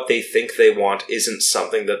 that what they think they want isn't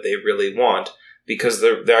something that they really want, because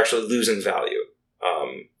they're actually losing value.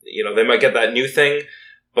 They might get that new thing,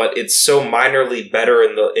 but it's so minorly better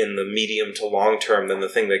in the medium to long term than the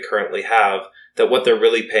thing they currently have, that what they're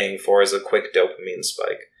really paying for is a quick dopamine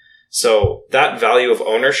spike. So that value of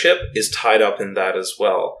ownership is tied up in that as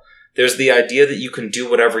well. There's the idea that you can do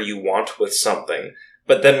whatever you want with something,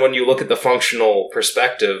 but then when you look at the functional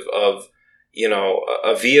perspective of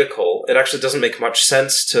a vehicle, it actually doesn't make much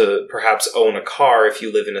sense to perhaps own a car if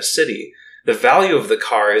you live in a city. The value of the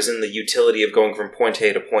car is in the utility of going from point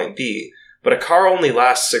A to point B, but a car only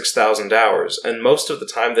lasts 6,000 hours, and most of the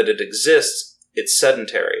time that it exists, it's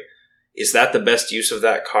sedentary. Is that the best use of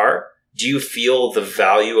that car? Do you feel the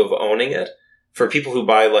value of owning it? For people who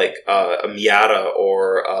buy like a Miata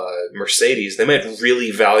or a Mercedes, they might really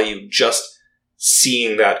value just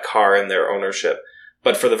seeing that car in their ownership.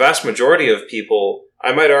 But for the vast majority of people,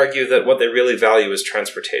 I might argue that what they really value is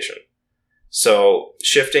transportation. So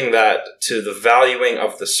shifting that to the valuing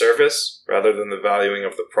of the service rather than the valuing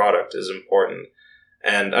of the product is important.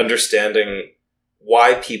 And understanding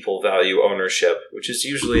why people value ownership, which is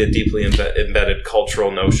usually a deeply embedded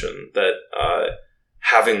cultural notion that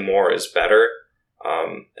having more is better.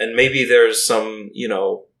 And maybe there's some,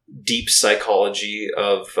 deep psychology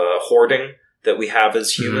of hoarding that we have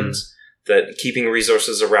as humans, that keeping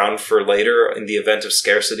resources around for later in the event of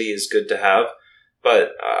scarcity is good to have.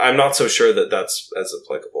 But I'm not so sure that that's as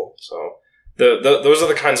applicable. So those are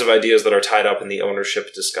the kinds of ideas that are tied up in the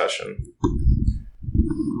ownership discussion.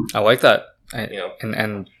 I like that.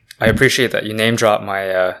 And I appreciate that you name dropped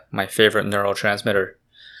my favorite neurotransmitter.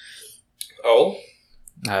 Oh?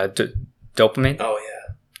 Dopamine. Oh,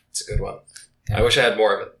 yeah. It's a good one. Yeah. I wish I had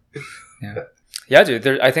more of it. Yeah,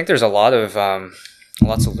 dude. I think there's a lot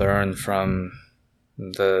to learn from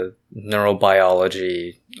the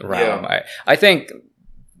neurobiology realm. Yeah. I think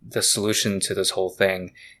the solution to this whole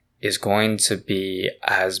thing is going to be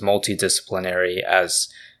as multidisciplinary as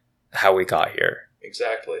how we got here.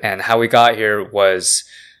 Exactly. And how we got here was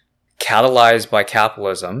catalyzed by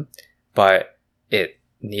capitalism, but it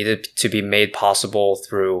needed to be made possible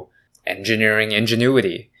through engineering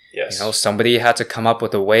ingenuity. Yes. Somebody had to come up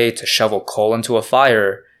with a way to shovel coal into a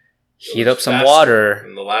fire, heat up some water.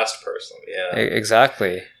 Than the last person, yeah.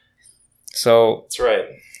 Exactly. So that's right.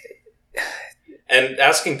 And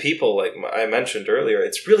asking people, like I mentioned earlier,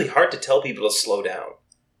 it's really hard to tell people to slow down.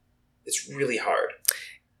 It's really hard.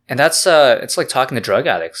 And that's it's like talking to drug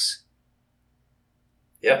addicts.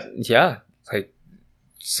 Yeah. Yeah.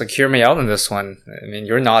 It's like, hear me out on this one. I mean,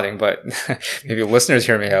 you're nodding, but maybe listeners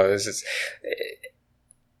hear me out.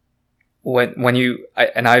 When you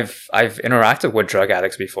I've interacted with drug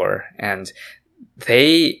addicts before, and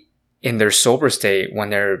they, in their sober state,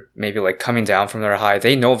 when they're maybe like coming down from their high,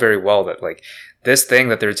 they know very well that like this thing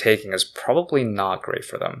that they're taking is probably not great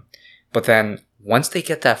for them. But then once they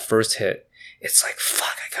get that first hit, it's like,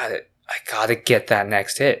 fuck, I gotta get that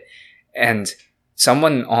next hit. And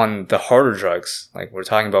someone on the harder drugs, like we're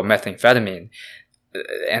talking about methamphetamine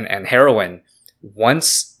and heroin,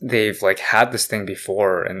 once they've like had this thing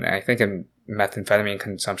before, and I think in methamphetamine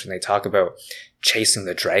consumption, they talk about chasing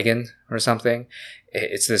the dragon or something.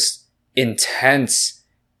 It's this intense,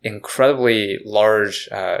 incredibly large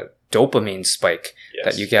dopamine spike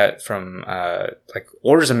that you get from like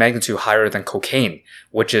orders of magnitude higher than cocaine,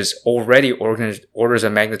 which is already orders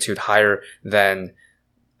of magnitude higher than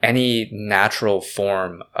any natural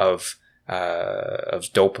form of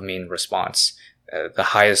dopamine response. The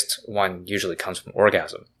highest one usually comes from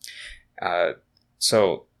orgasm.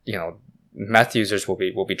 So meth users will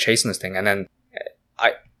be chasing this thing, and then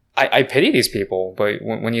I pity these people. But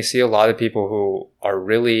when you see a lot of people who are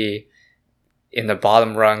really in the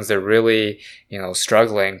bottom rungs, they're really,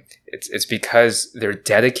 struggling. It's because they're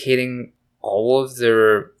dedicating all of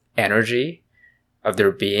their energy of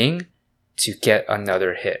their being to get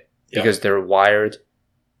another hit because they're wired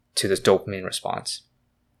to this dopamine response.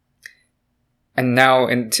 And now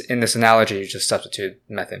in this analogy, you just substitute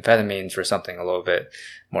methamphetamine for something a little bit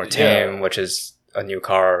more tame, which is a new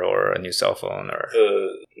car or a new cell phone or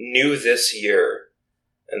the new this year.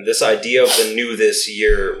 And this idea of the new this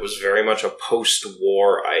year was very much a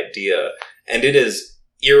post-war idea. And it is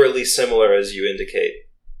eerily similar, as you indicate,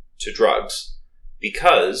 to drugs.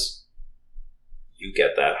 Because you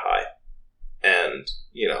get that high. And,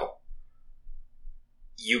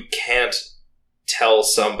 you can't tell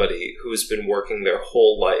somebody who's been working their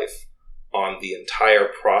whole life on the entire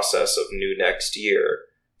process of new next year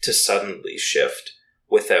to suddenly shift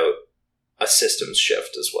without a systems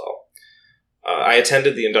shift as well. I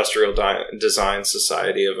attended the Industrial Design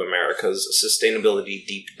Society of America's Sustainability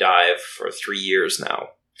Deep Dive for 3 years now.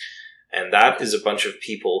 And that is a bunch of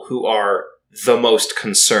people who are the most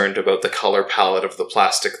concerned about the color palette of the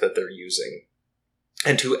plastic that they're using.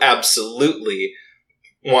 And who absolutely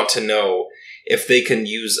want to know if they can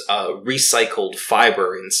use a recycled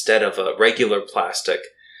fiber instead of a regular plastic.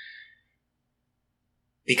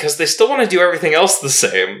 Because they still want to do everything else the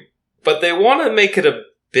same, but they want to make it a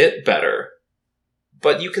bit better.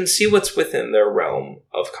 But you can see what's within their realm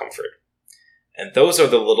of comfort. And those are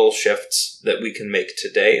the little shifts that we can make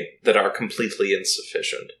today that are completely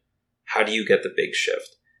insufficient. How do you get the big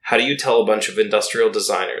shift? How do you tell a bunch of industrial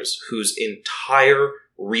designers whose entire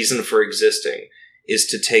reason for existing is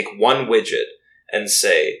to take one widget and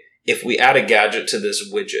say, if we add a gadget to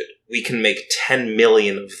this widget, we can make 10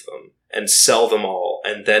 million of them and sell them all,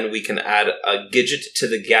 and then we can add a gadget to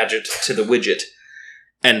the widget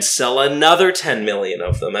and sell another 10 million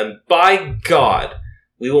of them, and by God,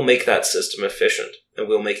 we will make that system efficient, and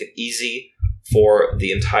we'll make it easy for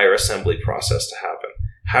the entire assembly process to happen.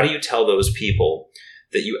 How do you tell those people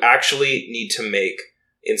that you actually need to make,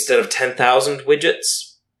 instead of 10,000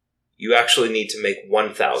 widgets, you actually need to make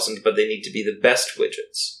 1,000, but they need to be the best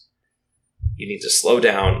widgets? You need to slow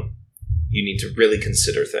down. You need to really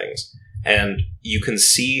consider things. And you can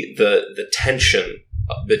see the tension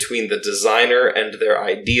between the designer and their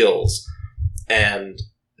ideals and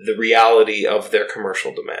the reality of their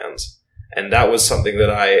commercial demands. And that was something that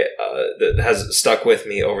that has stuck with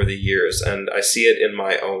me over the years. And I see it in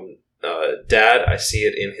my own dad. I see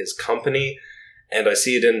it in his company. And I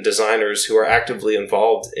see it in designers who are actively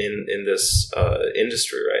involved in this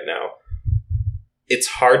industry right now. It's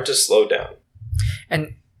hard to slow down.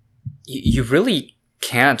 And you really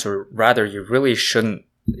can't, or rather, you really shouldn't.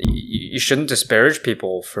 You shouldn't disparage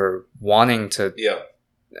people for wanting to,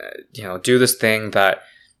 do this thing that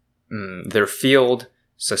their field,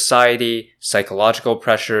 society, psychological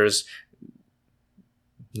pressures,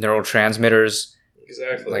 neurotransmitters,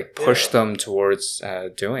 push them towards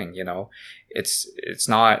doing. It's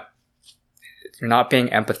not. You're not being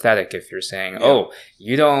empathetic if you're saying,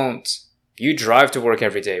 you drive to work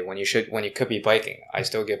every day when you could be biking. I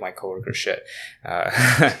still give my coworkers shit,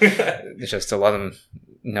 just to let them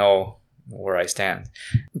know where I stand.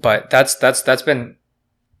 But that's been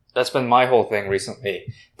my whole thing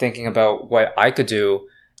recently, thinking about what I could do,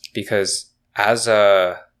 because as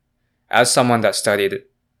someone that studied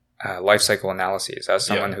life cycle analyses, as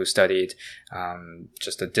someone who studied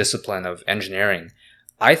just the discipline of engineering,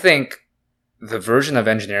 I think the version of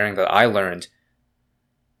engineering that I learned,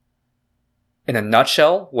 in a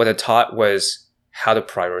nutshell, what it taught was how to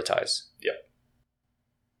prioritize. Yeah.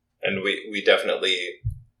 And we definitely,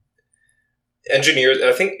 engineers,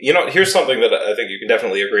 I think, here's something that I think you can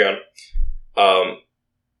definitely agree on.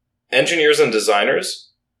 Engineers and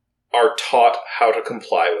designers are taught how to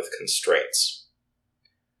comply with constraints.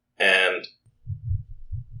 And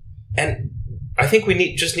I think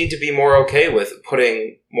we just need to be more okay with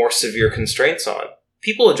putting more severe constraints on.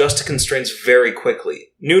 People adjust to constraints very quickly.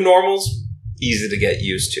 New normals, easy to get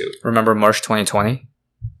used to. Remember March 2020?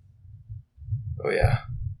 Oh, yeah.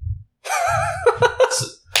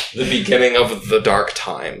 It's the beginning of the dark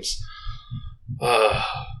times. But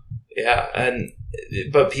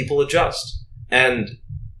people adjust. And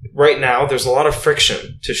right now, there's a lot of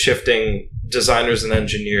friction to shifting designers and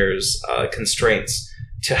engineers' constraints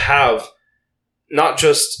to have not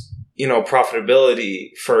just, profitability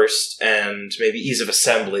first and maybe ease of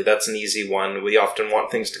assembly. That's an easy one. We often want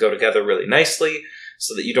things to go together really nicely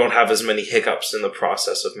so that you don't have as many hiccups in the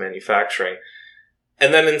process of manufacturing.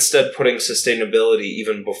 And then instead putting sustainability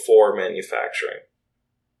even before manufacturing.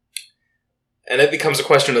 And it becomes a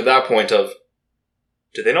question at that point of,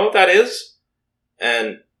 do they know what that is?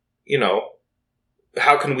 And,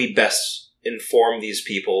 how can we best inform these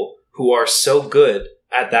people who are so good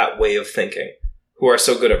at that way of thinking, who are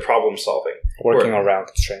so good at problem solving, Working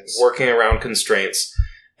around constraints,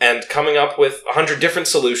 and coming up with 100 different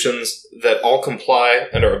solutions that all comply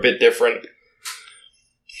and are a bit different,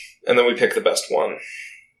 and then we pick the best one.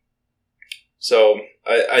 So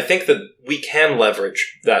I think that we can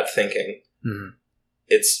leverage that thinking. Mm-hmm.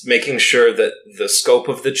 It's making sure that the scope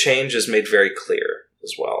of the change is made very clear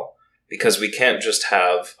as well, because we can't just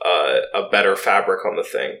have a better fabric on the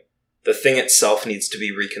thing. The thing itself needs to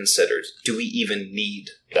be reconsidered. Do we even need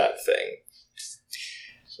that thing?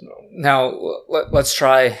 So. Now, let's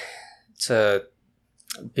try to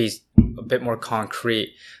be a bit more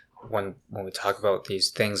concrete when we talk about these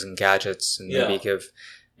things and gadgets, and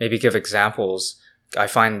maybe give examples. I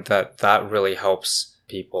find that really helps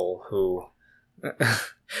people who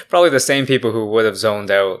probably the same people who would have zoned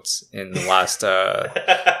out in the last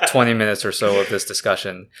 20 minutes or so of this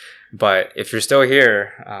discussion. But if you're still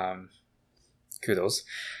here, kudos.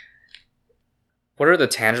 What are the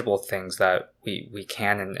tangible things that we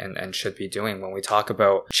can and should be doing when we talk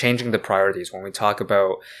about changing the priorities, when we talk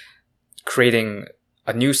about creating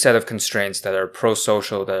a new set of constraints that are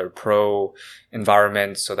pro-social, that are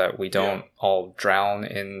pro-environment, so that we don't all drown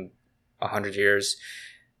in 100 years?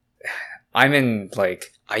 I'm in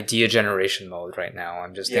like idea generation mode right now.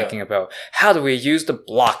 I'm just thinking about how do we use the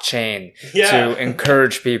blockchain to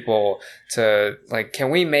encourage people to, like, can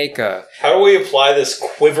we make how do we apply this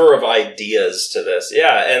quiver of ideas to this?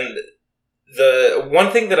 Yeah. And the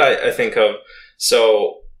one thing that I think of,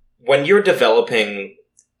 so when you're developing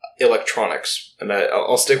electronics, and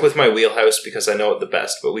I'll stick with my wheelhouse because I know it the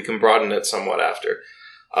best, but we can broaden it somewhat after.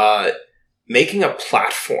 Making a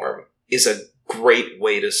platform is a great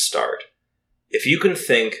way to start. If you can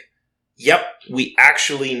think, yep, we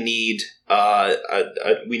actually need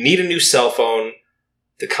we need a new cell phone.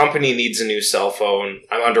 The company needs a new cell phone.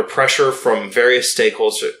 I'm under pressure from various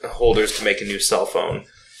stakeholders to make a new cell phone.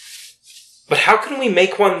 But how can we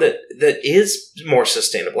make one that is more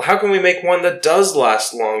sustainable? How can we make one that does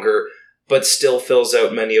last longer but still fills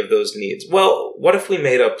out many of those needs? Well, what if we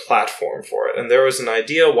made a platform for it? And there was an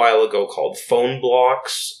idea a while ago called Phone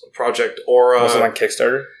Blocks, Project Aura. Was it on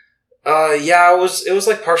Kickstarter? Yeah, it was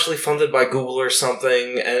like partially funded by Google or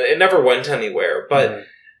something, and it never went anywhere. But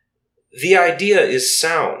the idea is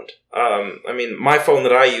sound. I mean, my phone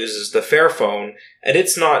that I use is the Fairphone, and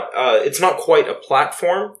it's not quite a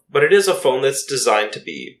platform, but it is a phone that's designed to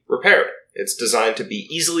be repaired. It's designed to be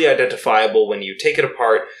easily identifiable when you take it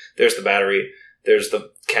apart. There's the battery, there's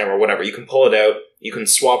the camera, whatever. You can pull it out, you can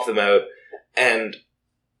swap them out, and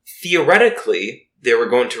theoretically, they were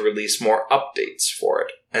going to release more updates for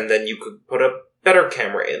it, and then you could put a better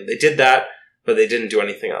camera in. They did that, but they didn't do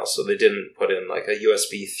anything else. So they didn't put in like a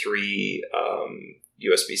USB 3,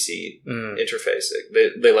 USB-C interface.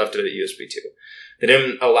 They left it at USB 2. They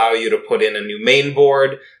didn't allow you to put in a new main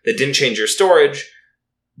board. They didn't change your storage,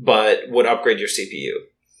 but would upgrade your CPU.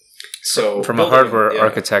 So from a hardware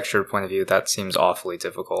architecture point of view, that seems awfully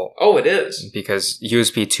difficult. Oh, it is. Because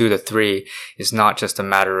USB 2 to 3 is not just a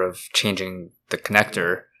matter of changing the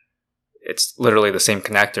connector. It's literally the same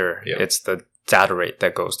connector. Yeah. It's the data rate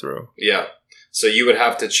that goes through. Yeah. So you would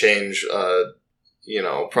have to change,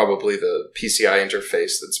 probably the PCI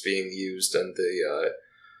interface that's being used, and the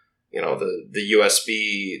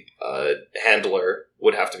USB handler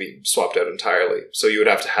would have to be swapped out entirely. So you would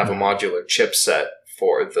have to have a modular chipset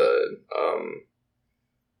for the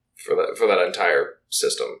for that entire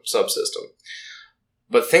subsystem.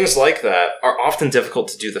 But things like that are often difficult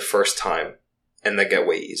to do the first time, and they get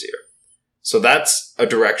way easier. So that's a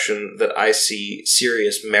direction that I see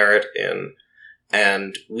serious merit in,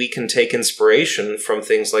 and we can take inspiration from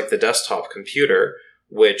things like the desktop computer,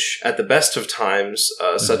 which at the best of times,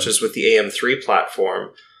 such as with the AM3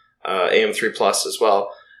 platform, AM3 Plus as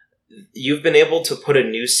well, you've been able to put a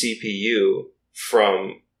new CPU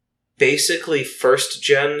from basically first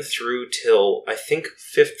gen through till, I think,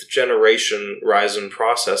 5th generation Ryzen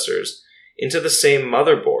processors into the same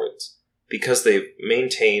motherboards because they've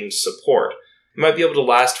maintained support. It might be able to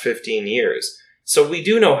last 15 years. So we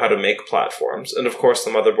do know how to make platforms, and of course the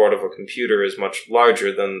motherboard of a computer is much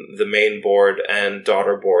larger than the main board and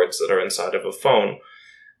daughter boards that are inside of a phone.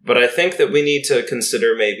 But I think that we need to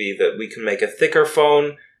consider maybe that we can make a thicker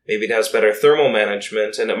phone, maybe it has better thermal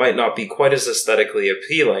management, and it might not be quite as aesthetically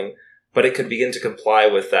appealing, but it could begin to comply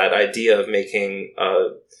with that idea of making,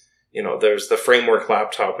 there's the Framework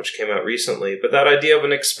laptop which came out recently, but that idea of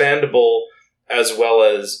an expandable as well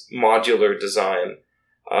as modular design.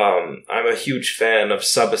 I'm a huge fan of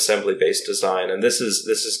sub-assembly based design, and this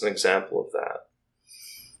is an example of that.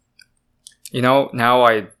 Now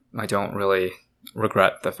I don't really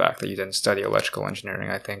regret the fact that you didn't study electrical engineering.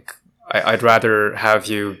 I think I'd rather have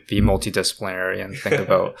you be multidisciplinary and think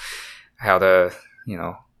about how to,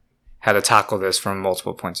 how to tackle this from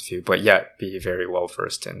multiple points of view, but yet be very well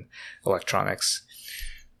versed in electronics.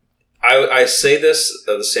 I say this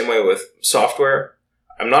the same way with software.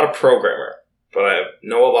 I'm not a programmer, but I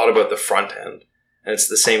know a lot about the front end. And it's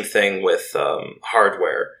the same thing with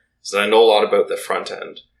hardware. So I know a lot about the front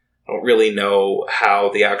end. I don't really know how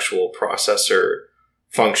the actual processor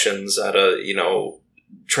functions at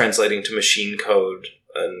translating to machine code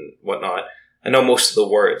and whatnot. I know most of the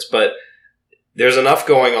words, but there's enough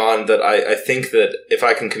going on that I think that if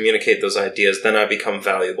I can communicate those ideas, then I become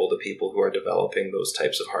valuable to people who are developing those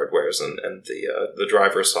types of hardwares and the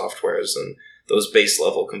driver softwares and those base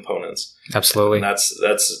level components. Absolutely. And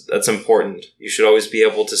that's important. You should always be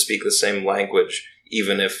able to speak the same language,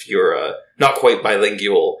 even if you're not quite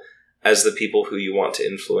bilingual as the people who you want to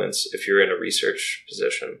influence if you're in a research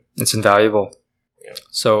position. It's invaluable. Yeah.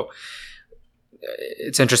 So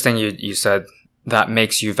it's interesting you said that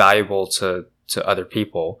makes you valuable to other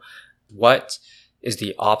people. What is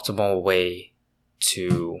the optimal way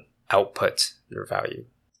to output your value?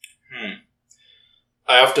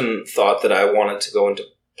 I often thought that I wanted to go into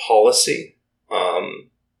policy.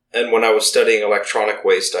 And when I was studying electronic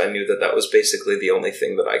waste, I knew that was basically the only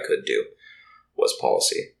thing that I could do was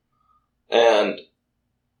policy. And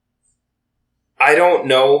I don't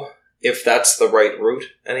know if that's the right route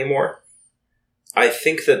anymore. I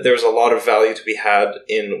think that there's a lot of value to be had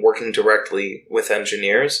in working directly with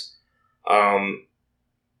engineers.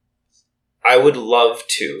 I would love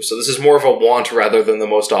to, so this is more of a want rather than the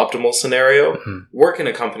most optimal scenario, work in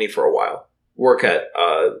a company for a while. Work at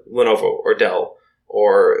Lenovo or Dell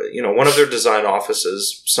or one of their design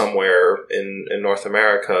offices somewhere in North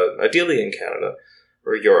America, ideally in Canada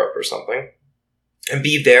or Europe or something, and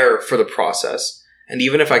be there for the process. And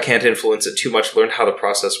even if I can't influence it too much, learn how the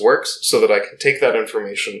process works so that I can take that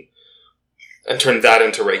information and turn that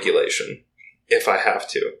into regulation if I have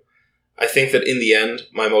to. I think that in the end,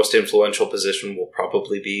 my most influential position will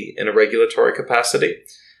probably be in a regulatory capacity.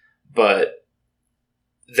 But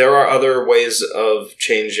there are other ways of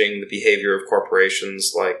changing the behavior of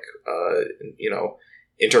corporations, like,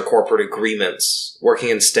 intercorporate agreements, working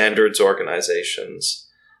in standards organizations.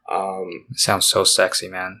 Sounds so sexy,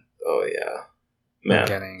 man. Oh, yeah.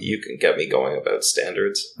 Man, you can get me going about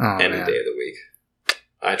standards any day of the week.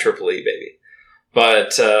 IEEE, baby.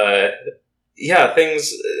 But,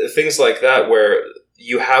 things like that where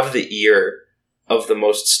you have the ear of the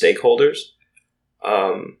most stakeholders.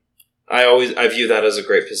 I view that as a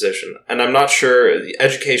great position. And I'm not sure,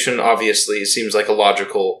 education obviously seems like a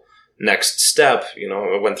logical next step.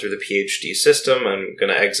 I went through the PhD system. I'm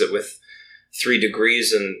going to exit with 3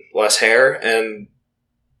 degrees and less hair. And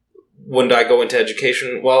when I go into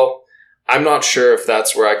education, well, I'm not sure if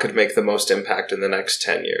that's where I could make the most impact in the next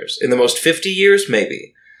 10 years. In the most 50 years,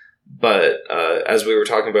 maybe. But as we were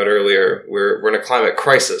talking about earlier, we're in a climate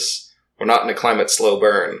crisis. We're not in a climate slow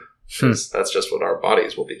burn. That's just what our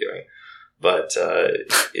bodies will be doing. But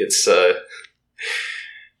it's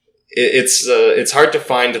hard to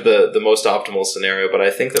find the most optimal scenario. But I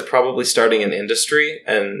think that probably starting in industry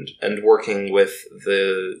and working with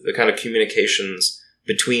the kind of communications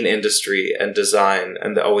between industry and design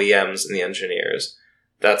and the OEMs and the engineers,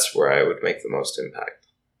 that's where I would make the most impact.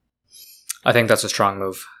 I think that's a strong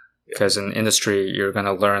move, because in industry, you're going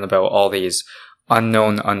to learn about all these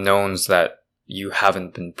unknown unknowns that you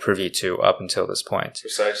haven't been privy to up until this point.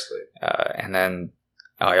 Precisely. And then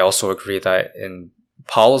I also agree that in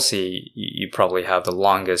policy, you probably have the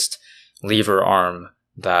longest lever arm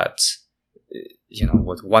that,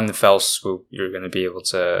 with one fell swoop, you're going to be able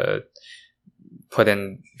to put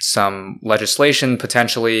in some legislation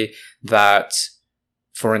potentially that,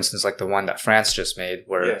 for instance, like the one that France just made,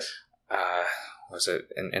 where yes. Was it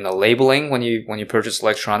in the labeling when you purchase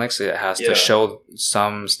electronics, it has to show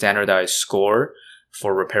some standardized score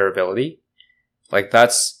for repairability. Like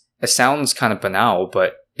it sounds kind of banal,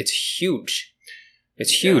 but it's huge.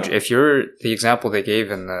 It's huge. Yeah. If the example they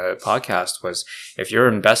gave in the podcast was if you're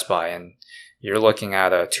in Best Buy and you're looking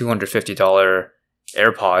at a $250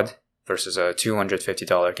 AirPod versus a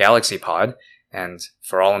 $250 Galaxy Pod, and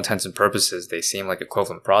for all intents and purposes, they seem like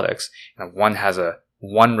equivalent products, and one has a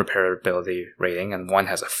 1 repairability rating and one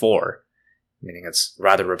has a 4, meaning it's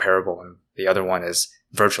rather repairable, and the other one is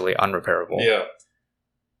virtually unrepairable. Yeah.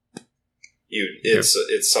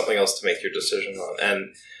 It's something else to make your decision on.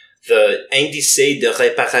 And the Indice de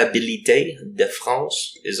Réparabilité de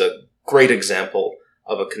France is a great example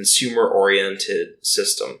of a consumer-oriented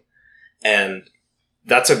system. And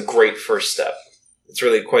that's a great first step. It's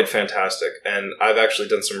really quite fantastic. And I've actually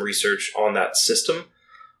done some research on that system.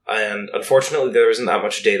 And unfortunately, there isn't that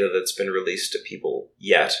much data that's been released to people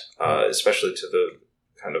yet, especially to the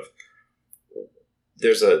kind of...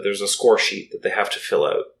 There's a score sheet that they have to fill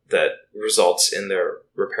out that results in their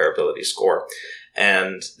repairability score.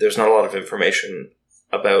 And there's not a lot of information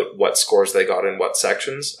about what scores they got in what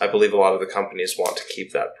sections. I believe a lot of the companies want to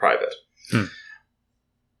keep that private.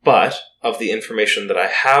 But of the information that I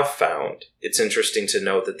have found, it's interesting to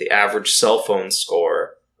note that the average cell phone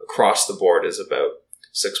score across the board is about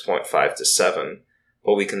 6.5 to 7.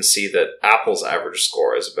 But we can see that Apple's average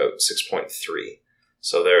score is about 6.3.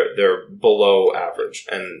 So they're below average.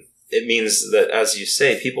 And it means that, as you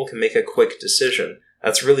say, people can make a quick decision.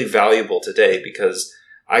 That's really valuable today because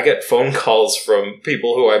I get phone calls from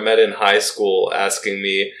people who I met in high school asking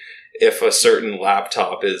me if a certain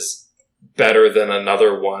laptop is better than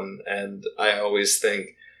another one. And I always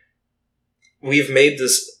think we've made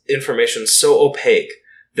this information so opaque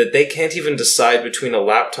that they can't even decide between a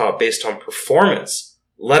laptop based on performance,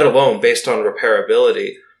 let alone based on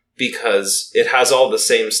repairability, because it has all the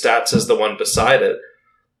same stats as the one beside it.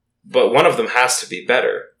 But one of them has to be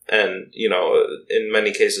better. And, you know, in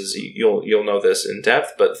many cases, you'll know this in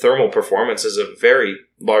depth, but thermal performance is a very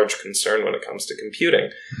large concern when it comes to computing.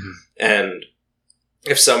 Mm-hmm. And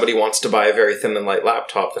if somebody wants to buy a very thin and light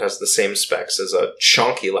laptop that has the same specs as a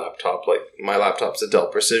chunky laptop, like my laptop's a Dell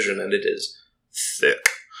Precision, and it is thick.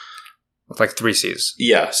 With like 3 Cs.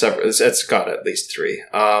 Yeah, it's got at least 3.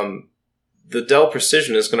 The Dell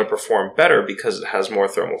Precision is going to perform better because it has more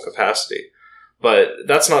thermal capacity. But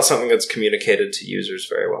that's not something that's communicated to users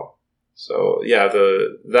very well. So yeah,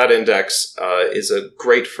 that index is a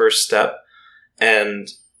great first step and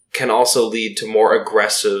can also lead to more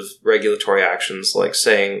aggressive regulatory actions, like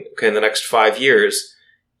saying, okay, in the next 5 years,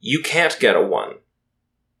 you can't get a 1.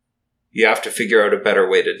 You have to figure out a better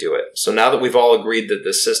way to do it. So now that we've all agreed that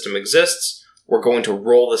this system exists, we're going to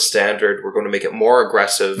roll the standard. We're going to make it more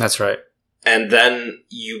aggressive. That's right. And then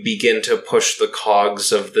you begin to push the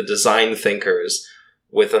cogs of the design thinkers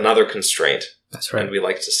with another constraint. That's right. And we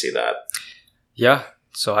like to see that. Yeah.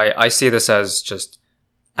 So I see this as just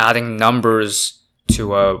adding numbers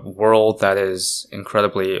to a world that is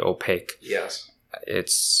incredibly opaque. Yes.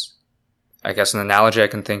 It's, I guess an analogy I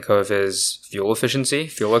can think of is fuel efficiency,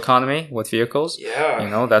 fuel economy with vehicles. Yeah. You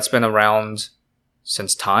know, that's been around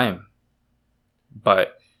since time.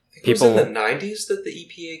 But people... It was in the 90s that the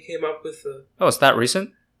EPA came up with the... Oh, is that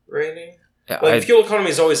recent? Rating? Yeah, like, fuel economy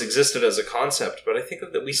has always existed as a concept, but I think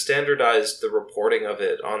that we standardized the reporting of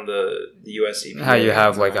it on the US EPA. How you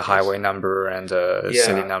have like a highway number and a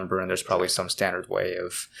city number, and there's probably some standard way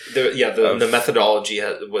of... The methodology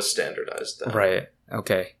was standardized then. Right.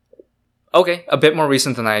 Okay, a bit more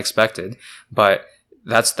recent than I expected, but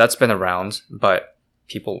that's been around, but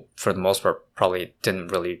people, for the most part, probably didn't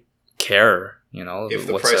really care, you know. If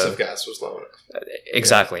the price of gas was low enough.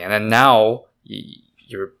 Exactly. Yeah. And then now,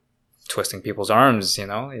 you're twisting people's arms, you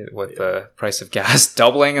know, with the price of gas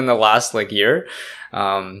doubling in the last year.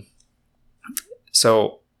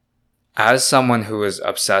 So as someone who is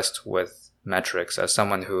obsessed with metrics, as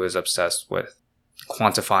someone who is obsessed with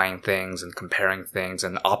quantifying things and comparing things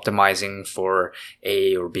and optimizing for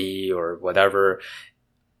A or B or whatever,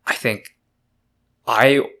 I think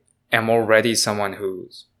I am already someone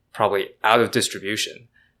who's probably out of distribution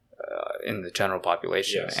in the general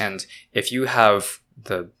population. Yes. And if you have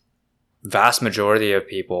the vast majority of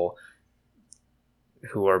people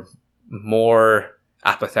who are more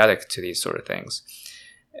apathetic to these sort of things,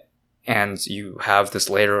 and you have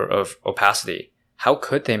this layer of opacity, how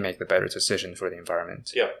could they make the better decision for the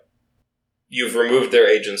environment? Yeah. You've removed their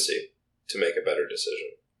agency to make a better decision.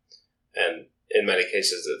 And in many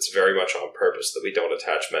cases, it's very much on purpose that we don't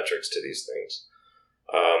attach metrics to these things.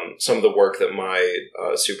 Some of the work that my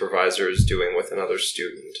supervisor is doing with another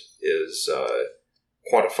student is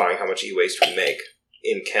quantifying how much e-waste we make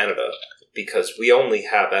in Canada, because we only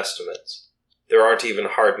have estimates. There aren't even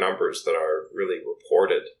hard numbers that are really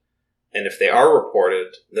reported. And if they are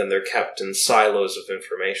reported, then they're kept in silos of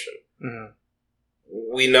information. Mm-hmm.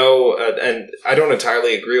 We know, and I don't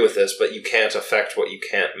entirely agree with this, but you can't affect what you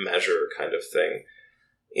can't measure kind of thing.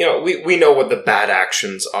 You know, we know what the bad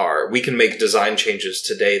actions are. We can make design changes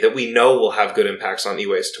today that we know will have good impacts on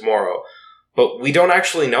e-waste tomorrow. But we don't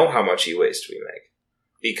actually know how much e-waste we make,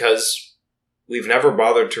 because we've never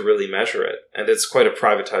bothered to really measure it. And it's quite a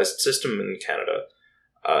privatized system in Canada.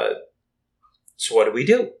 So what do we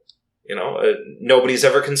do? You know, nobody's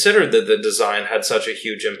ever considered that the design had such a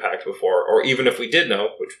huge impact before. Or even if we did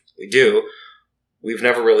know, which we do, we've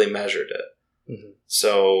never really measured it. Mm-hmm.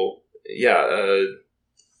 So, yeah,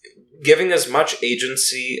 giving as much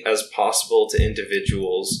agency as possible to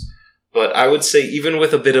individuals, but I would say even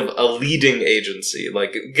with a bit of a leading agency,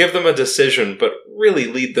 like give them a decision, but really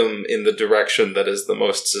lead them in the direction that is the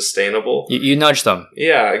most sustainable. You nudge them.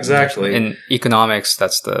 Yeah, exactly. In economics,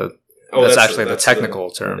 that's actually the technical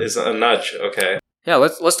term. Is a nudge, okay. Yeah,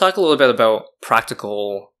 let's talk a little bit about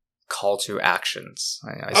practical call to actions.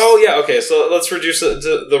 Okay. So let's reduce it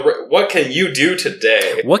to what can you do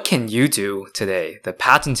today? What can you do today? The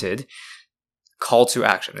patented call to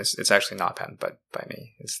action. It's actually not patented by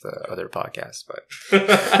me. It's the other podcast.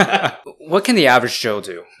 But what can the average Joe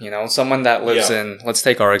do? Someone that lives in, let's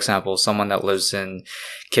take our example, someone that lives in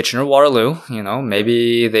Kitchener-Waterloo,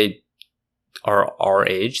 maybe they are our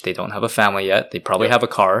age. They don't have a family yet. They probably have a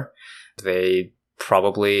car. They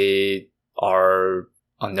probably are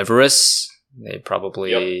omnivorous. They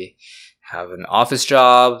probably have an office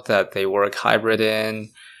job that they work hybrid in.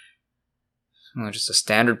 Just a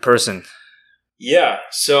standard person. Yeah.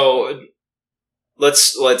 So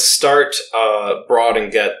let's start broad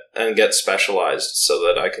and get specialized so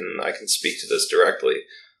that I can speak to this directly.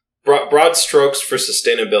 Broad strokes for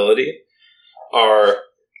sustainability are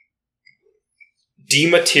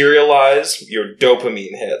dematerialize your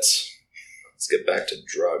dopamine hits. Let's get back to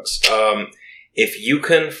drugs. If you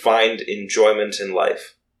can find enjoyment in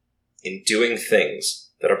life, in doing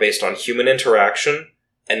things that are based on human interaction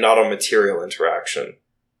and not on material interaction,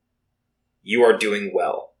 you are doing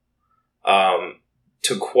well.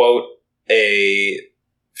 To quote a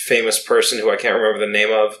famous person who I can't remember the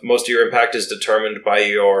name of, most of your impact is determined by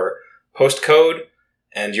your postcode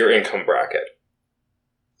and your income bracket.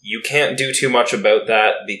 You can't do too much about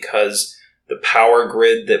that because the power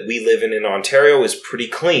grid that we live in Ontario is pretty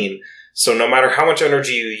clean. So no matter how much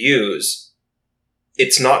energy you use,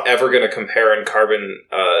 it's not ever going to compare in carbon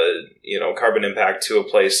impact to a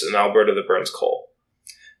place in Alberta that burns coal.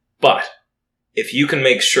 But if you can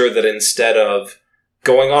make sure that instead of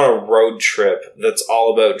going on a road trip that's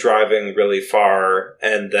all about driving really far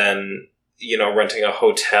and then, renting a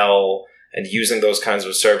hotel and using those kinds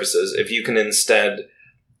of services, if you can instead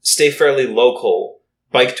stay fairly local,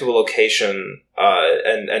 bike to a location,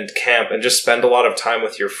 and camp and just spend a lot of time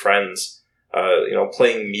with your friends,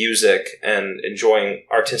 playing music and enjoying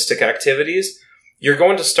artistic activities, you're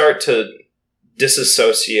going to start to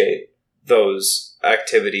disassociate those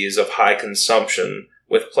activities of high consumption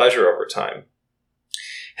with pleasure over time.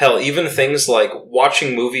 Hell, even things like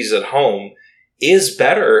watching movies at home is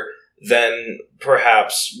better than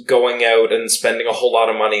perhaps going out and spending a whole lot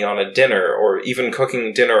of money on a dinner, or even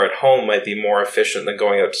cooking dinner at home might be more efficient than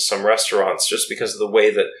going out to some restaurants just because of the way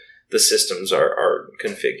that the systems are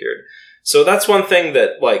configured. So that's one thing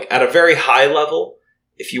that, like, at a very high level,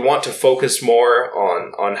 if you want to focus more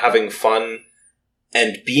on having fun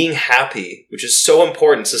and being happy, which is so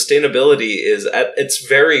important, sustainability is at its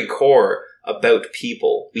very core about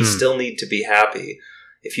people. We still need to be happy.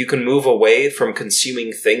 If you can move away from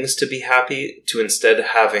consuming things to be happy to instead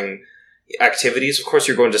having activities, of course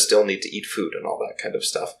you're going to still need to eat food and all that kind of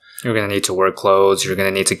stuff. You're going to need to wear clothes. You're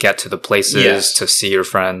going to need to get to the places to see your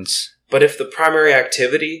friends. But if the primary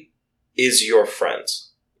activity is your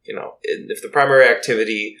friends, if the primary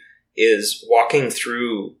activity is walking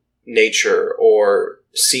through nature or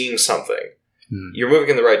seeing something, you're moving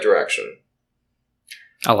in the right direction.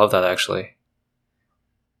 I love that, actually.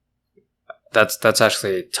 That's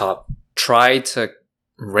actually top. Try to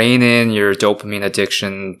rein in your dopamine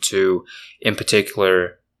addiction to, in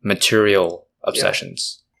particular, material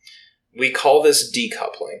obsessions. Yeah. We call this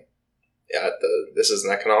decoupling. This is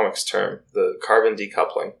an economics term, the carbon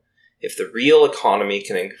decoupling. If the real economy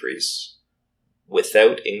can increase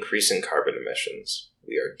without increasing carbon emissions,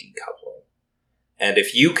 we are decoupling. And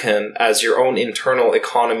if you can, as your own internal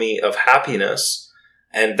economy of happiness,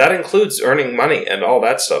 and that includes earning money and all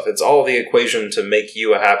that stuff, it's all the equation to make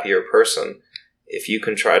you a happier person. If you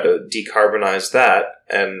can try to decarbonize that,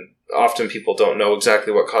 and often people don't know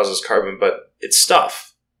exactly what causes carbon, but it's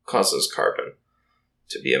stuff causes carbon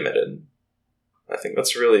to be emitted. I think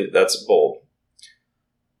that's bold.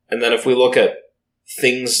 And then if we look at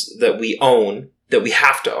things that we own, that we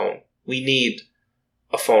have to own, we need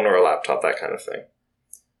a phone or a laptop, that kind of thing.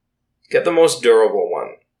 Get the most durable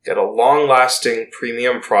one. Get a long-lasting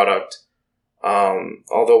premium product,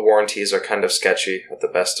 although warranties are kind of sketchy at the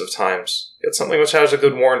best of times. Get something which has a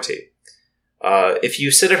good warranty. If you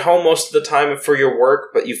sit at home most of the time for your work,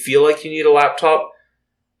 but you feel like you need a laptop,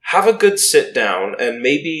 have a good sit down and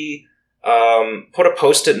maybe put a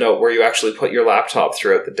post-it note where you actually put your laptop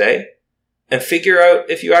throughout the day, and figure out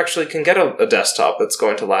if you actually can get a desktop that's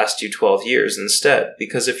going to last you 12 years instead.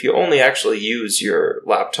 Because if you only actually use your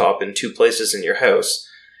laptop in 2 places in your house,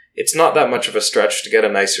 it's not that much of a stretch to get a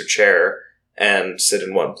nicer chair and sit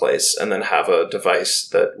in one place and then have a device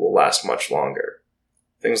that will last much longer.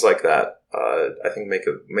 Things like that, I think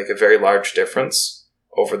make a very large difference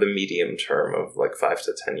over the medium term of like 5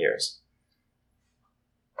 to 10 years.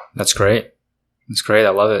 That's great. That's great. I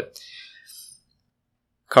love it.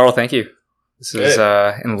 Carl, thank you. This is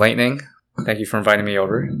enlightening. Thank you for inviting me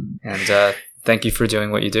over. And thank you for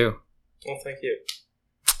doing what you do. Well, thank you.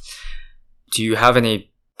 Do you have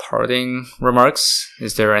any parting remarks?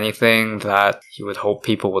 Is there anything that you would hope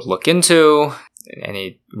people would look into?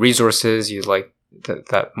 Any resources you'd like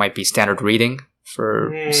that might be standard reading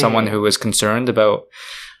for someone who is concerned about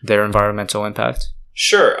their environmental impact?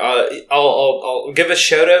 Sure. I'll give a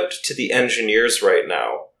shout out to the engineers right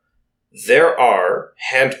now. There are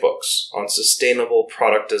handbooks on sustainable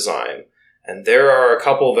product design, and there are a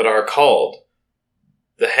couple that are called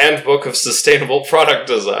the Handbook of Sustainable Product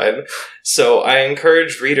Design. So I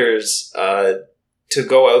encourage readers to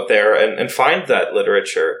go out there and find that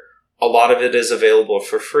literature. A lot of it is available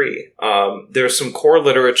for free. There's some core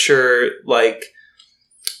literature like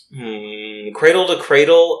Cradle to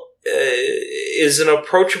Cradle is an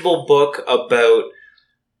approachable book about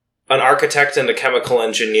an architect and a chemical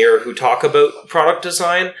engineer who talk about product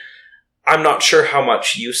design. I'm not sure how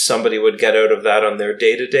much use somebody would get out of that on their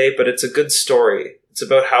day-to-day, but it's a good story. It's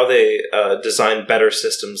about how they design better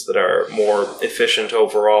systems that are more efficient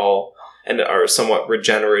overall and are somewhat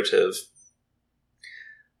regenerative.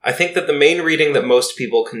 I think that the main reading that most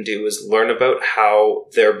people can do is learn about how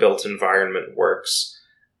their built environment works,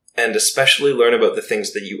 and especially learn about the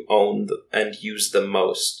things that you own and use the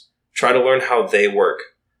most. Try to learn how they work.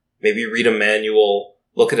 Maybe read a manual,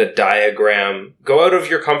 look at a diagram, go out of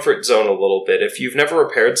your comfort zone a little bit. If you've never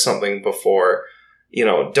repaired something before,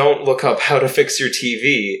 don't look up how to fix your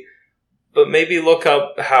TV, but maybe look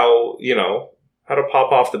up how to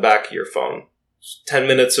pop off the back of your phone. 10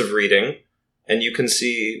 minutes of reading, and you can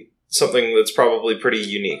see something that's probably pretty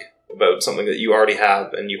unique about something that you already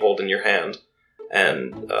have and you hold in your hand.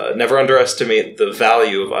 And never underestimate the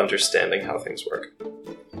value of understanding how things work.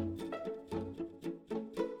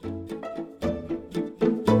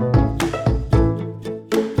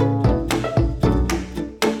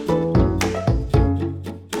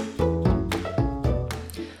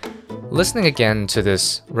 Listening again to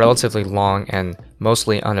this relatively long and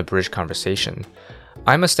mostly unabridged conversation,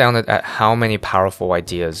 I'm astounded at how many powerful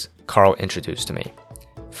ideas Carl introduced to me.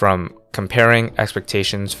 From comparing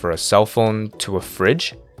expectations for a cell phone to a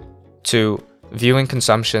fridge, to viewing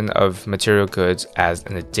consumption of material goods as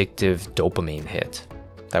an addictive dopamine hit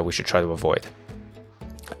that we should try to avoid.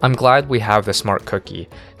 I'm glad we have the smart cookie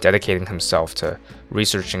dedicating himself to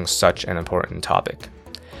researching such an important topic.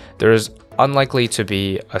 There is unlikely to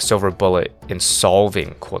be a silver bullet in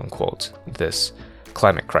solving, quote-unquote, this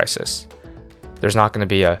climate crisis. There's not going to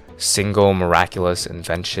be a single miraculous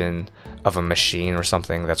invention of a machine or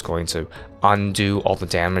something that's going to undo all the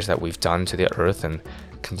damage that we've done to the earth and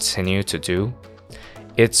continue to do.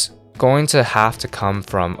 It's going to have to come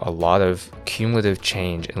from a lot of cumulative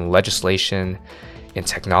change in legislation, in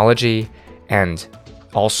technology, and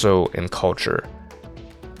also in culture.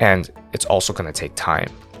 And it's also going to take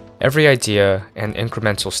time. Every idea and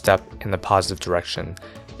incremental step in the positive direction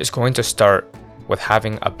is going to start with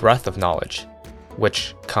having a breadth of knowledge,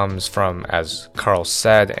 which comes from, as Carl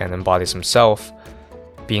said and embodies himself,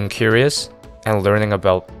 being curious and learning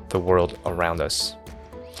about the world around us.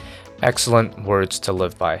 Excellent words to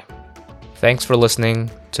live by. Thanks for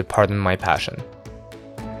listening to Pardon My Passion.